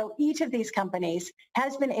scale. So each of these companies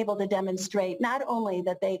has been able to demonstrate not only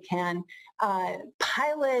that they can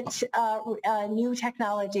pilot new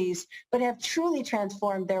technologies, but have truly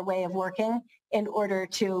transformed their way of working in order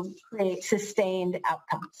to create sustained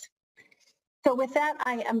outcomes. So with that,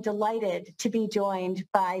 I am delighted to be joined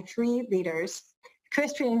by three leaders.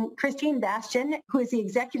 Christine Bastian, who is the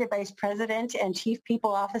Executive Vice President and Chief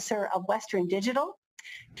People Officer of Western Digital.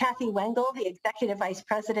 Kathy Wengel, the Executive Vice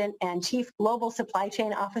President and Chief Global Supply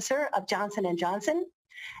Chain Officer of Johnson & Johnson.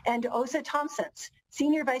 And Åsa Thompsons,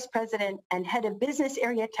 Senior Vice President and Head of Business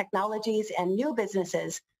Area Technologies and New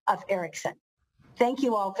Businesses of Ericsson. Thank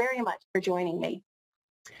you all very much for joining me.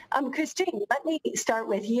 Christine, let me start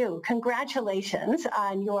with you. Congratulations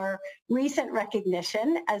on your recent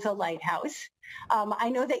recognition as a lighthouse. I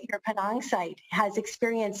know that your Penang site has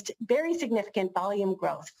experienced very significant volume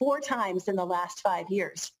growth, 4 times in the last 5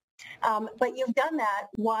 years. But you've done that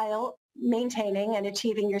while maintaining and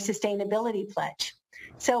achieving your sustainability pledge.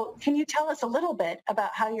 So can you tell us a little bit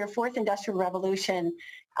about how your fourth industrial revolution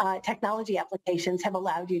technology applications have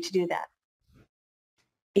allowed you to do that?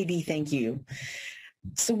 Katie, thank you.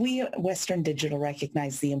 So we at Western Digital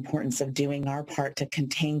recognize the importance of doing our part to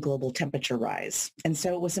contain global temperature rise. And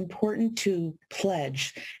so it was important to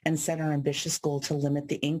pledge and set our ambitious goal to limit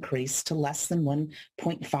the increase to less than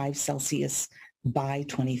 1.5 Celsius by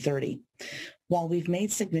 2030. While we've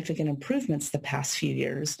made significant improvements the past few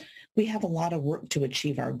years, we have a lot of work to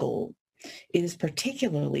achieve our goal. It is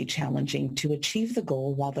particularly challenging to achieve the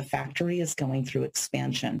goal while the factory is going through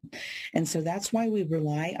expansion. And so that's why we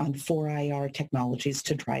rely on 4IR technologies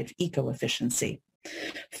to drive eco-efficiency.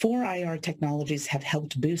 4IR technologies have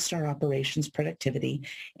helped boost our operations productivity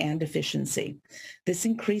and efficiency. This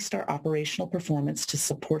increased our operational performance to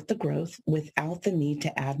support the growth without the need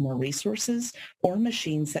to add more resources or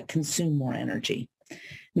machines that consume more energy.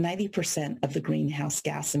 90% of the greenhouse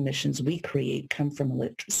gas emissions we create come from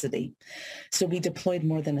electricity. So we deployed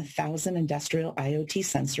more than 1,000 industrial IoT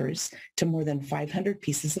sensors to more than 500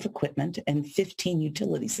 pieces of equipment and 15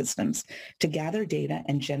 utility systems to gather data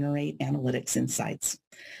and generate analytics insights.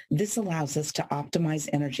 This allows us to optimize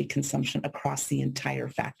energy consumption across the entire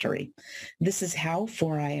factory. This is how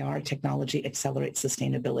 4IR technology accelerates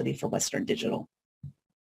sustainability for Western Digital.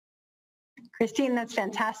 Christine, that's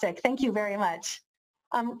fantastic. Thank you very much.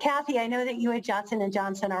 Kathy, I know that you at Johnson &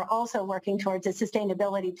 Johnson are also working towards a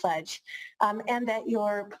sustainability pledge, and that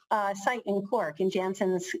your site in Cork, in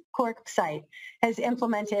Janssen's Cork site, has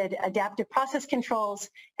implemented adaptive process controls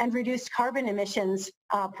and reduced carbon emissions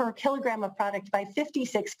per kilogram of product by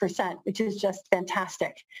 56%, which is just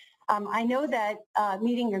fantastic. I know that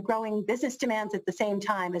meeting your growing business demands at the same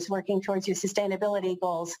time as working towards your sustainability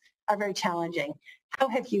goals are very challenging. How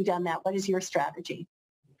have you done that? What is your strategy?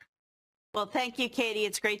 Well, thank you, Katie.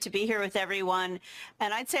 It's great to be here with everyone.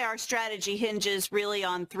 And I'd say our strategy hinges really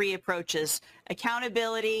on 3 approaches: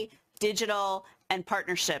 accountability, digital, and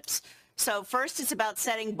partnerships. So first, it's about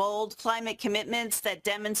setting bold climate commitments that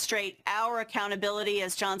demonstrate our accountability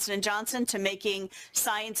as Johnson & Johnson to making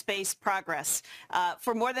science-based progress.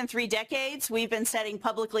 For more than 3 decades, we've been setting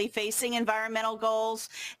publicly facing environmental goals,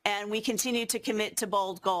 and we continue to commit to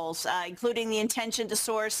bold goals, including the intention to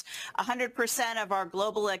source 100% of our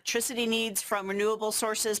global electricity needs from renewable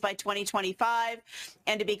sources by 2025,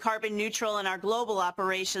 and to be carbon neutral in our global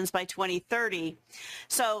operations by 2030.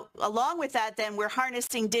 So along with that, then, we're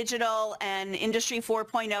harnessing digital and Industry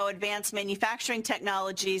 4.0 advanced manufacturing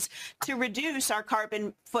technologies to reduce our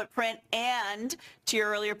carbon footprint and, to your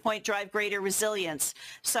earlier point, drive greater resilience.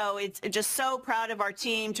 So it's just so proud of our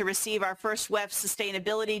team to receive our first WEF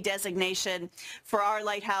sustainability designation for our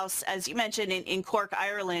lighthouse, as you mentioned, in Cork,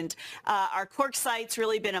 Ireland. Our Cork site's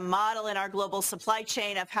really been a model in our global supply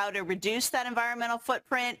chain of how to reduce that environmental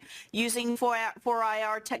footprint using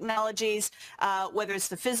 4IR technologies, whether it's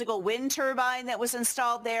the physical wind turbine that was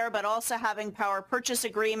installed there, but also having power purchase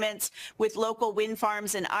agreements with local wind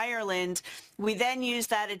farms in Ireland. We then use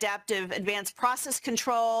that adaptive advanced process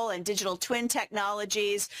control and digital twin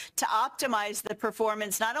technologies to optimize the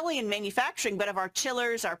performance not only in manufacturing but of our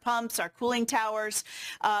chillers, our pumps, our cooling towers.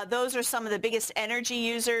 Those are some of the biggest energy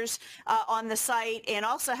users on the site and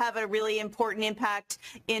also have a really important impact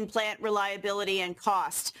in plant reliability and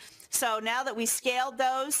cost. So now that we scaled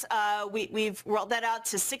those, we've rolled that out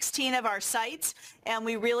to 16 of our sites, and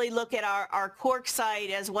we really look at our Cork site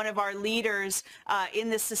as one of our leaders in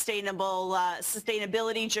the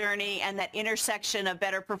sustainability journey and that intersection of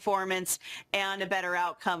better performance and a better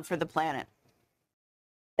outcome for the planet.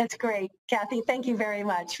 That's great, Kathy. Thank you very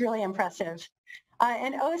much. Really impressive.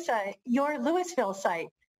 And Osa, your Louisville site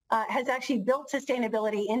has actually built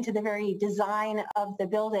sustainability into the very design of the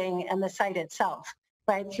building and the site itself,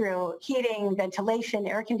 right, through heating, ventilation,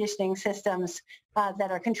 air conditioning systems that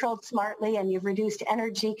are controlled smartly, and you've reduced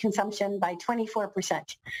energy consumption by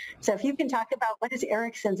 24%. So if you can talk about what is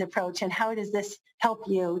Ericsson's approach and how does this help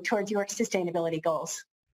you towards your sustainability goals?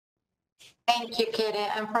 Thank you, Katie.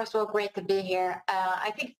 And first of all, great to be here.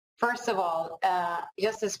 I think, first of all,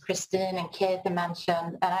 just as Christine and Katie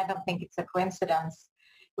mentioned, and I don't think it's a coincidence,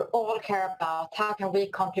 we all care about how can we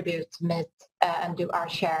contribute to meet and do our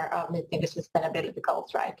share of meeting the sustainability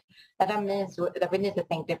goals, right? And that means that we need to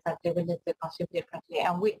think differently, we need to consume differently,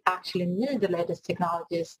 and we actually need the latest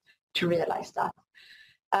technologies to realize that.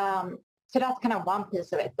 So that's kind of one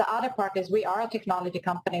piece of it. The other part is we are a technology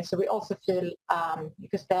company, so we also feel,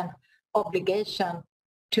 because then obligation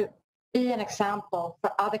to be an example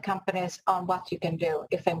for other companies on what you can do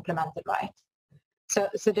if implemented right. So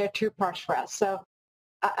there are two parts for us. So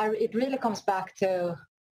it really comes back to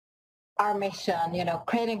our mission,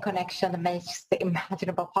 creating connection that makes the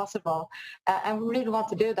imaginable possible. And we really want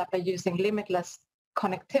to do that by using limitless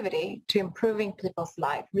connectivity to improving people's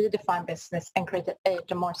life, redefine business, and create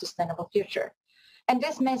a more sustainable future. And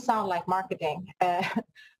this may sound like marketing,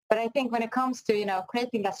 but I think when it comes to,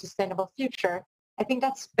 creating that sustainable future, I think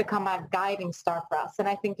that's become a guiding star for us. And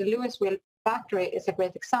I think the Louisville factory is a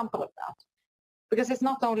great example of that. Because it's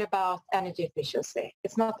not only about energy efficiency.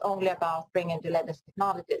 It's not only about bringing the latest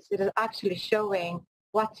technologies. It is actually showing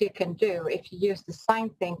what you can do if you use design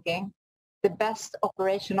thinking, the best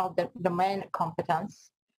operational domain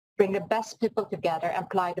competence, bring the best people together, and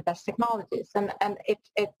apply the best technologies. And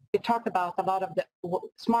we talked about a lot of the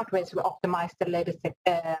smart ways we optimize the latest,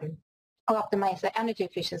 optimize the energy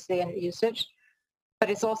efficiency and usage. But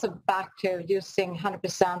it's also back to using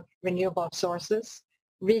 100% renewable sources,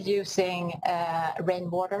 reusing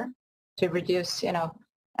rainwater to reduce,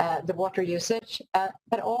 the water usage,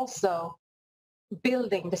 but also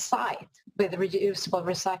building the site with reusable,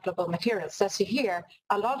 recyclable materials. So as you hear,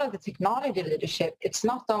 a lot of the technology leadership, it's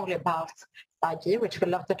not only about 5G, which we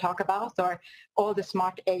love to talk about, or all the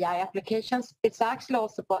smart AI applications. It's actually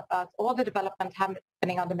also about all the development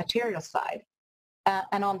happening on the material side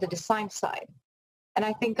and on the design side. And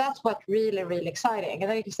I think that's what's really, really exciting. And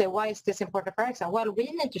then you can say, why is this important for Ericsson? Well, we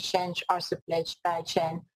need to change our supply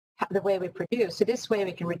chain, the way we produce. So this way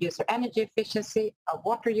we can reduce our energy efficiency, our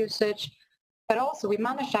water usage, but also we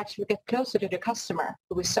manage to actually get closer to the customer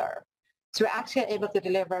who we serve. So we're actually able to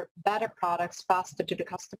deliver better products faster to the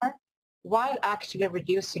customer while actually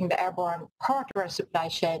reducing the airborne part of our supply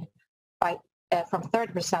chain by from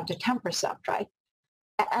 30% to 10%, right?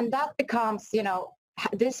 And that becomes,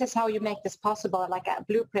 this is how you make this possible, like a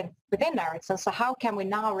blueprint within Ericsson. So how can we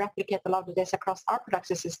now replicate a lot of this across our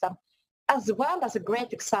production system, as well as a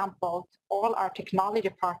great example to all our technology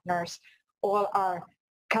partners, all our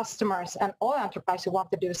customers, and all enterprises who want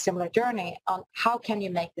to do a similar journey on how can you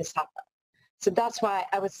make this happen. So that's why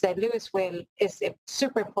I would say Louisville is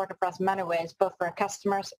super important for us in many ways, both for our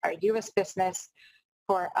customers, our U.S. business,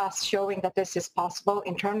 for us showing that this is possible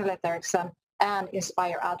internally at Ericsson, and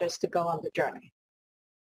inspire others to go on the journey.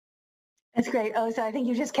 That's great, Osa. I think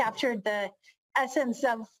you just captured the essence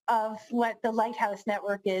of what the Lighthouse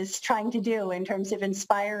Network is trying to do in terms of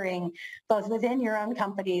inspiring both within your own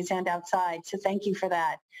companies and outside. So thank you for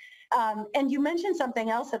that. And you mentioned something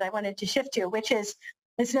else that I wanted to shift to, which is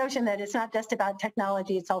this notion that it's not just about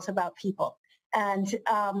technology, it's also about people. And,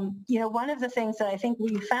 one of the things that I think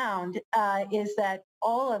we found is that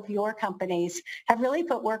all of your companies have really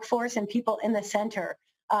put workforce and people in the center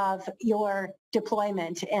of your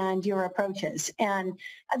deployment and your approaches. And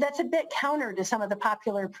that's a bit counter to some of the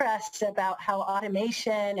popular press about how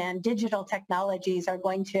automation and digital technologies are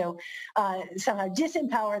going to somehow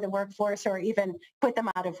disempower the workforce or even put them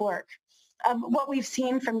out of work. what we've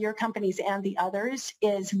seen from your companies and the others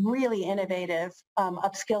is really innovative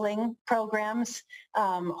upskilling programs,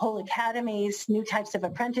 whole academies, new types of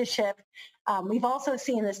apprenticeship. We've also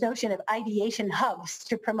seen this notion of ideation hubs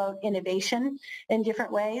to promote innovation in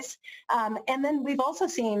different ways. And then we've also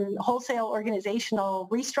seen wholesale organizational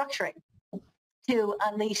restructuring to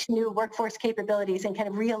unleash new workforce capabilities and kind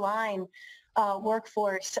of realign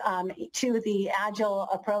workforce to the agile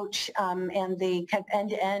approach and the kind of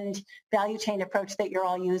end-to-end value chain approach that you're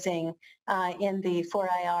all using in the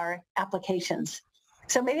 4IR applications.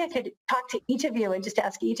 So maybe I could talk to each of you and just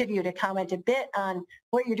ask each of you to comment a bit on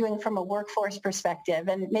what you're doing from a workforce perspective.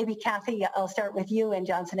 And maybe Kathy, I'll start with you and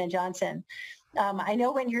Johnson & Johnson. I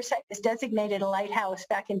know when your site was designated a lighthouse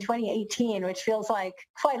back in 2018, which feels like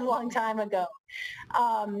quite a long time ago,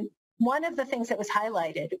 one of the things that was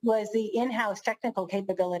highlighted was the in-house technical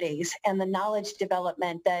capabilities and the knowledge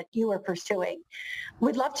development that you were pursuing.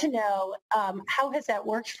 We'd love to know how has that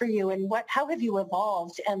worked for you, and how have you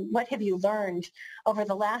evolved, and what have you learned over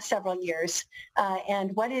the last several years,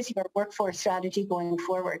 and what is your workforce strategy going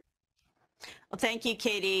forward? Well, thank you,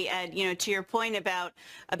 Katie. And to your point about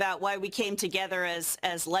why we came together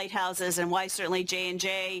as lighthouses and why certainly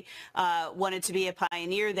J&J wanted to be a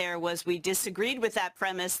pioneer there was we disagreed with that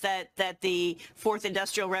premise that the fourth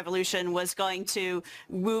industrial revolution was going to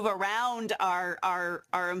move around our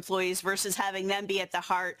employees versus having them be at the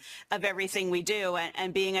heart of everything we do.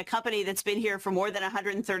 And being a company that's been here for more than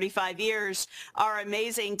 135 years, our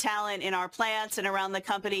amazing talent in our plants and around the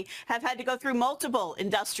company have had to go through multiple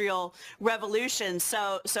industrial revolutions.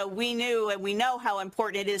 So we knew and we know how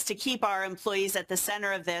important it is to keep our employees at the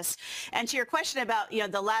center of this. And to your question about,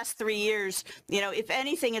 the last 3 years, if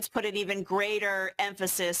anything, it's put an even greater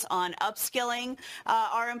emphasis on upskilling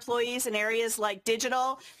our employees in areas like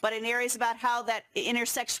digital, but in areas about how that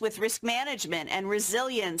intersects with risk management and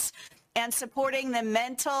resilience, and supporting the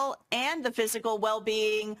mental and the physical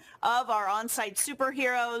well-being of our on-site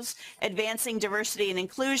superheroes, advancing diversity and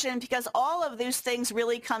inclusion, because all of those things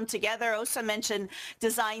really come together. Osa mentioned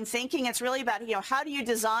design thinking. It's really about, how do you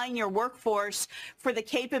design your workforce for the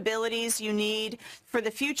capabilities you need for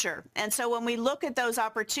the future? And so when we look at those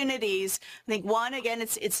opportunities, I think one, again,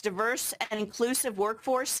 it's diverse and inclusive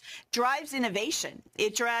workforce drives innovation.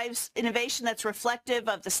 It drives innovation that's reflective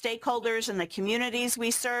of the stakeholders and the communities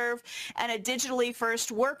we serve. And a digitally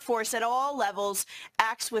first workforce at all levels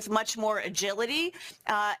acts with much more agility,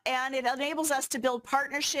 and it enables us to build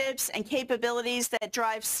partnerships and capabilities that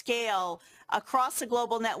drive scale across the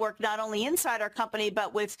global network, not only inside our company,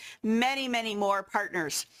 but with many, many more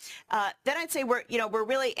partners. Then I'd say we're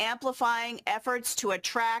really amplifying efforts to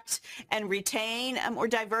attract and retain a more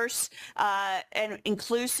diverse and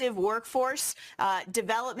inclusive workforce.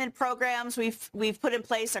 Development programs we've put in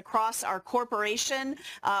place across our corporation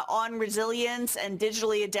on resilience and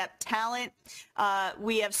digitally adept talent.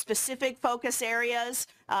 We have specific focus areas,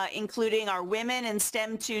 including our Women in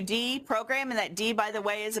STEM 2D program, and that D, by the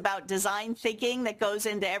way, is about design thinking that goes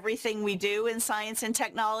into everything we do in science and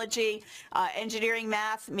technology, engineering,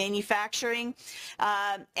 math, manufacturing,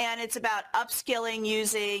 and it's about upskilling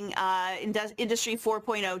using Industry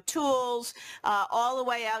 4.0 tools, all the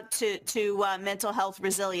way out to mental health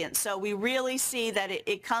resilience. So we really see that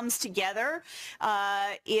it comes together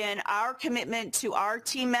in our commitment to our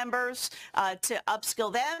team members to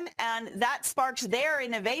upskill them, and that sparks their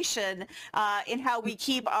innovation in how we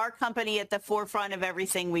keep our company at the forefront of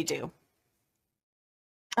everything we do.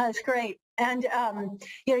 That's great. And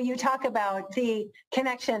you talk about the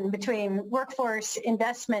connection between workforce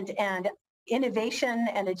investment and innovation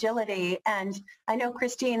and agility. And I know,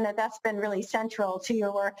 Christine, that's been really central to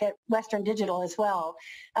your work at Western Digital as well.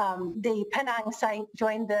 The Penang site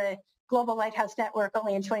joined the Global Lighthouse Network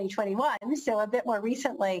only in 2021, so a bit more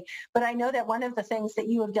recently. But I know that one of the things that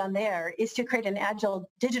you have done there is to create an agile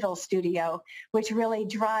digital studio, which really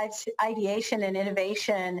drives ideation and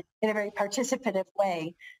innovation in a very participative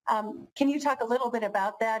way. Can you talk a little bit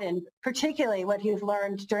about that, and particularly what you've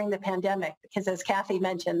learned during the pandemic? Because as Kathy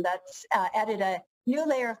mentioned, that's added a new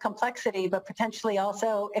layer of complexity, but potentially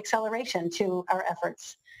also acceleration to our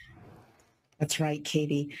efforts. That's right,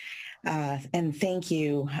 Katie. And thank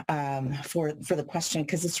you for the question,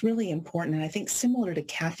 because it's really important. And I think similar to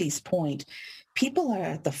Kathy's point, People are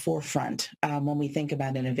at the forefront when we think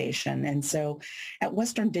about innovation. And so at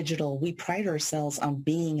Western Digital, we pride ourselves on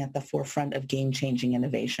being at the forefront of game-changing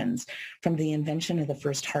innovations, from the invention of the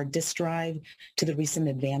first hard disk drive to the recent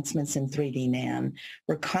advancements in 3D NAND.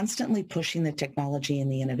 We're constantly pushing the technology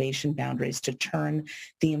and the innovation boundaries to turn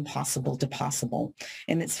the impossible to possible.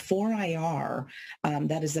 And it's 4IR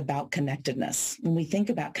that is about connectedness. When we think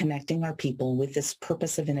about connecting our people with this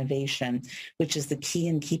purpose of innovation, which is the key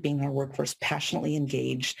in keeping our workforce passionately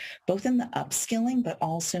engaged, both in the upskilling, but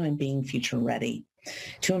also in being future ready.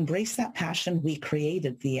 To embrace that passion, we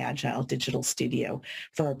created the Agile Digital Studio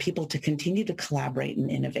for our people to continue to collaborate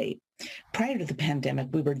and innovate. Prior to the pandemic,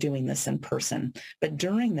 we were doing this in person, but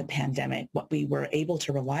during the pandemic, what we were able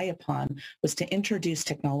to rely upon was to introduce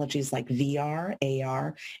technologies like VR,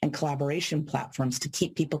 AR, and collaboration platforms to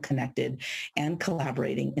keep people connected and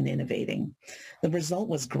collaborating and innovating. The result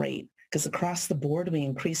was great, because across the board, we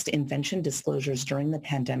increased invention disclosures during the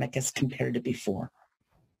pandemic as compared to before.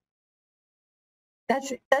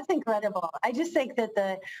 That's incredible. I just think that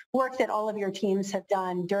the work that all of your teams have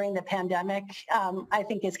done during the pandemic, I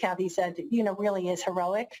think, as Kathy said, really is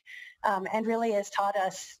heroic, and really has taught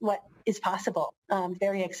us what is possible.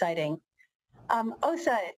 Very exciting.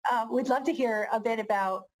 Osa, we'd love to hear a bit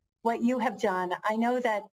about what you have done. I know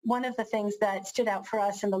that one of the things that stood out for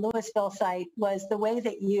us in the Louisville site was the way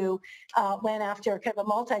that you went after kind of a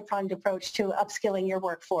multi-pronged approach to upskilling your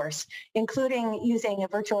workforce, including using a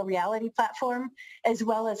virtual reality platform, as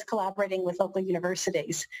well as collaborating with local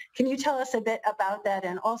universities. Can you tell us a bit about that?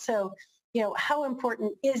 And also, how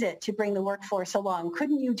important is it to bring the workforce along?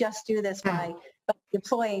 Couldn't you just do this by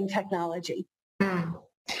deploying technology?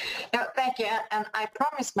 No, thank you. And I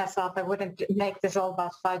promised myself I wouldn't make this all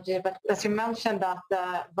about 5G, but as you mentioned that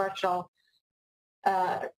the virtual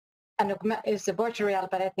is the virtual reality,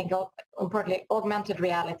 but I think importantly, augmented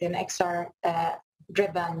reality and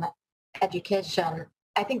XR-driven education,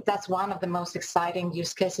 I think that's one of the most exciting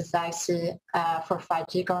use cases I see for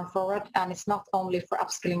 5G going forward. And it's not only for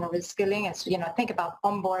upskilling or reskilling. It's, think about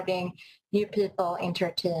onboarding new people into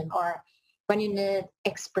your team, or when you need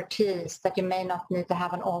expertise that you may not need to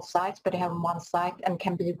have on all sites, but you have on one site and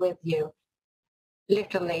can be with you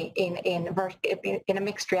literally in a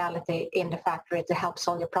mixed reality in the factory to help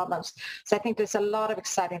solve your problems. So I think there's a lot of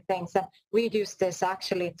exciting things, and we use this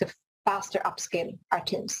actually to faster upskill our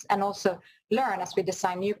teams and also learn as we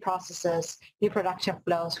design new processes, new production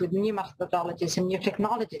flows with new methodologies and new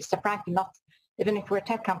technologies that frankly not, even if we're a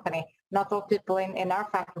tech company, not all people in our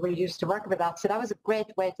factory will use to work with that. So that was a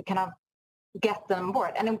great way to kind of get them on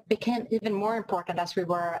board. And it became even more important as we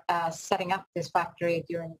were setting up this factory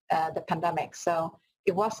during the pandemic. So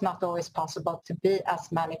it was not always possible to be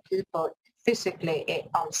as many people physically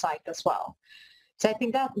on site as well. So I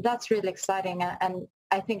think that's really exciting. And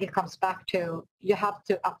I think it comes back to you have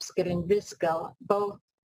to upskill and reskill both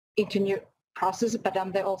into new processes, but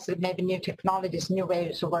then there also maybe new technologies, new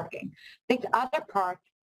ways of working. I think the other part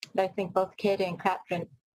that I think both Katie and Kristen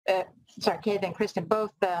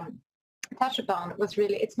both touched upon was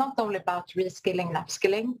really, it's not only about reskilling and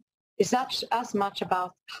upskilling, it's as much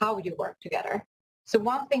about how you work together. So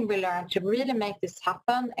one thing we learned to really make this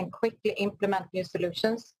happen and quickly implement new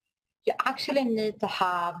solutions, you actually need to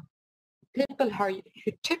have people who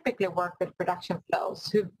typically work with production flows,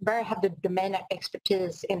 who have the domain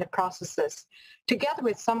expertise in the processes, together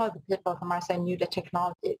with some of the people from our side knew the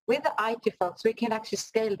technology. With the IT folks, we can actually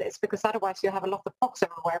scale this, because otherwise you have a lot of box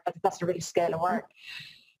everywhere, but it doesn't really scale and work.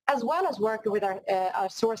 As well as working with our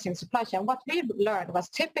sourcing supply chain. What we learned was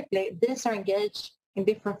typically these are engaged in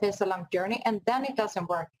different phases along the journey, and then it doesn't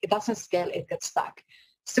work, it doesn't scale, it gets stuck.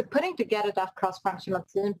 So putting together that cross-functional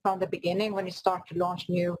team from the beginning when you start to launch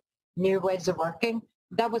new ways of working,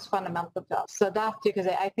 that was fundamental to us. So that, because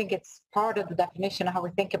I think it's part of the definition of how we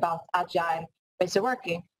think about agile ways of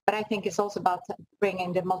working, but I think it's also about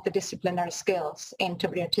bringing the multidisciplinary skills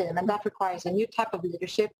into your team, and that requires a new type of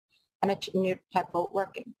leadership and a new type of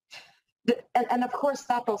working. And of course,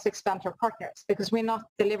 that also expands our partners, because we're not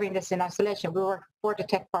delivering this in isolation. We work for the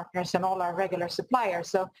tech partners and all our regular suppliers.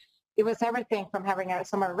 So it was everything from having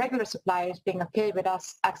some of our regular suppliers being okay with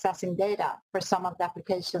us accessing data for some of the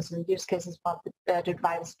applications and use cases to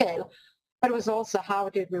drive scale. But it was also how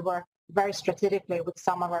did we work very strategically with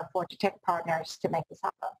some of our 40 tech partners to make this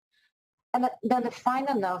happen. And then the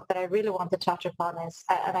final note that I really want to touch upon is,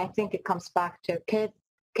 and I think it comes back to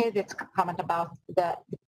Katie's comment about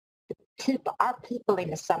our people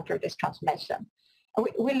in the center of this transformation. And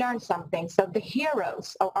we learned something. So the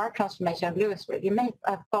heroes of our transformation of Louisville, you may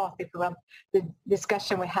have thought if you went the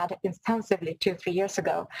discussion we had intensively 2-3 years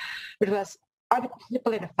ago, it was are the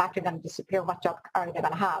people in the factory going to disappear? What job are they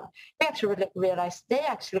going to have? We actually realized they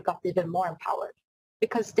actually got even more empowered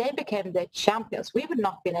because they became the champions. We would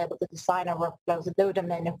not have been able to design our workflows and do them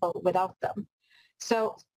meaningful without them.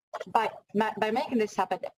 So by making this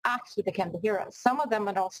happen, they actually became the heroes. Some of them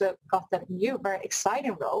had also got a new, very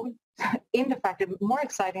exciting role in the factory, more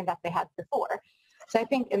exciting than they had before. So I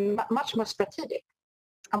think much more strategic.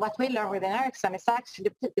 And what we learned within Ericsson is actually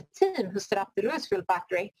the team who set up the Louisville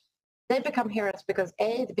factory, they become heroes because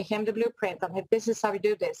A, they became the blueprint on this is how we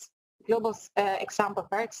do this. Global example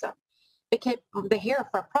for Ericsson. Became the hero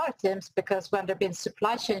for our product teams because when there have been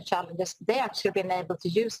supply chain challenges, they actually been able to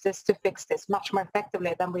use this to fix this much more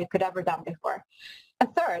effectively than we could ever done before.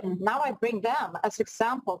 And third, now I bring them as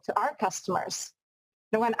example to our customers.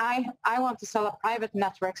 When I want to sell a private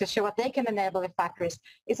network to show what they can enable in factories,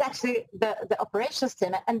 it's actually the operations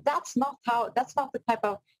team. And that's not the type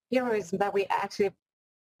of heroism that we actually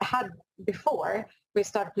had before we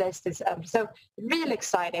started place this. So really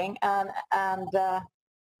exciting. And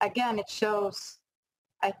again, it shows,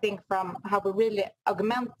 I think, from how we really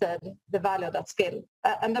augmented the value of that skill.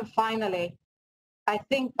 And then finally, I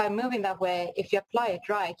think by moving that way, if you apply it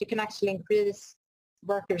right, you can actually increase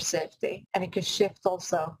worker safety, and it can shift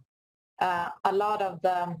also a lot of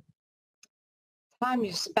the time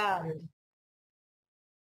you spend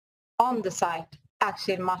on the site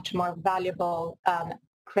actually much more valuable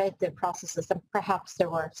creative processes than perhaps there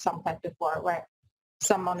were sometimes before, where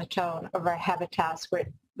some monotone or very heavy tasks,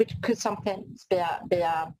 which could sometimes be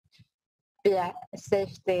a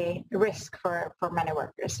safety risk for many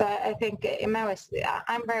workers. So I think in my ways,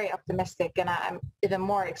 I'm very optimistic, and I'm even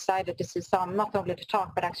more excited to see some, not only to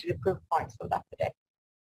talk, but actually proof points of that today.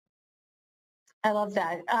 I love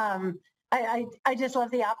that. I just love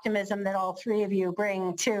the optimism that all three of you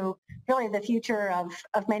bring to really the future of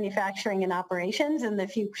manufacturing and operations, and the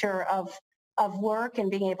future of work, and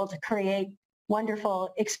being able to create wonderful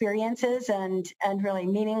experiences and really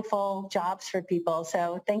meaningful jobs for people.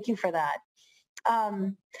 So thank you for that.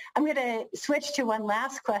 I'm going to switch to one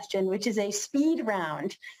last question, which is a speed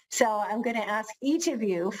round. So I'm going to ask each of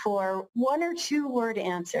you for 1 or 2 word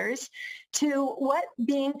answers to what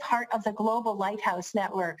being part of the Global Lighthouse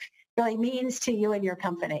Network really means to you and your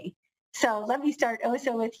company. So let me start,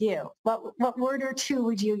 Osa, with you. What word or 2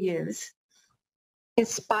 would you use?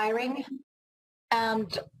 Inspiring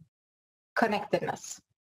and connectedness.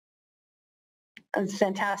 That's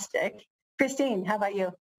fantastic. Christine, how about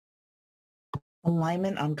you?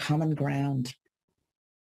 Alignment on common ground.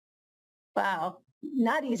 Wow,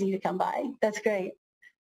 not easy to come by. That's great.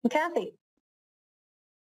 And Kathy?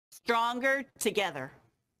 Stronger together.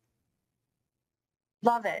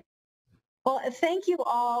 Love it. Well, thank you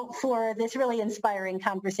all for this really inspiring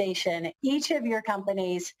conversation. Each of your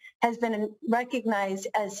companies has been recognized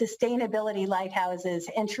as sustainability lighthouses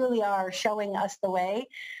and truly are showing us the way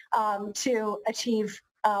to achieve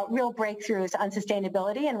real breakthroughs on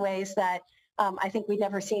sustainability in ways that I think we've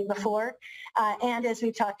never seen before. And as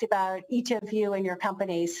we've talked about, each of you and your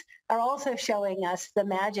companies are also showing us the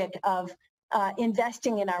magic of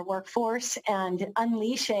investing in our workforce and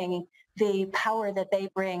unleashing the power that they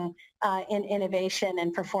bring in innovation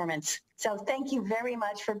and performance. So thank you very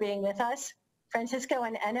much for being with us. Francisco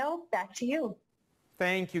and Enno, back to you.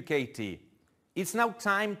 Thank you, Katie. It's now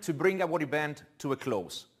time to bring our event to a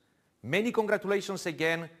close. Many congratulations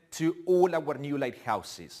again to all our new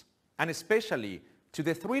lighthouses, and especially to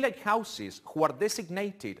the 3 lighthouses who are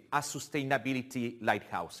designated as sustainability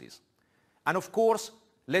lighthouses. And of course,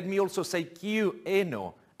 let me also thank you,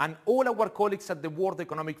 Enno, and all our colleagues at the World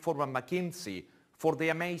Economic Forum and McKinsey for the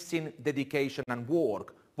amazing dedication and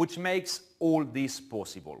work which makes all this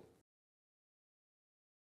possible.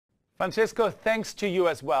 Francisco, thanks to you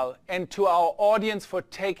as well, and to our audience for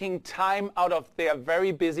taking time out of their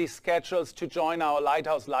very busy schedules to join our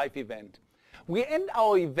Lighthouse Live event. We end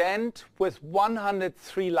our event with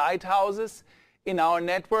 103 lighthouses in our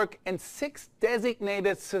network and 6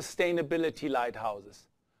 designated sustainability lighthouses.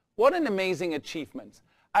 What an amazing achievement.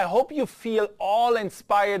 I hope you feel all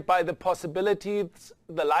inspired by the possibilities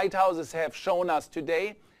the lighthouses have shown us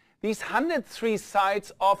today. These 103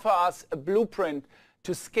 sites offer us a blueprint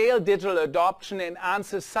to scale digital adoption and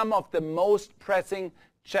answer some of the most pressing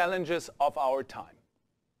challenges of our time.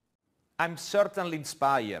 I'm certainly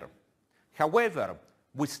inspired. However,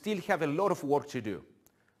 we still have a lot of work to do.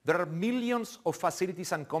 There are millions of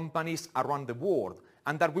facilities and companies around the world,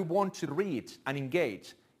 and that we want to reach and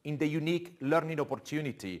engage in the unique learning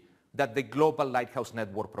opportunity that the Global Lighthouse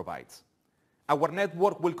Network provides. Our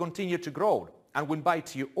network will continue to grow, and we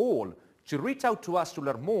invite you all to reach out to us to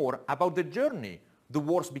learn more about the journey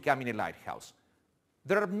towards becoming a lighthouse.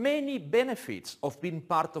 There are many benefits of being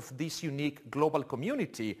part of this unique global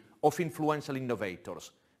community of influential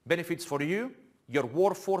innovators. Benefits for you, your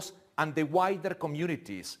workforce, and the wider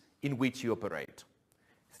communities in which you operate.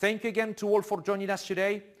 Thank you again to all for joining us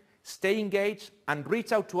today. Stay engaged and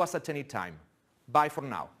reach out to us at any time. Bye for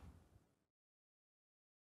now.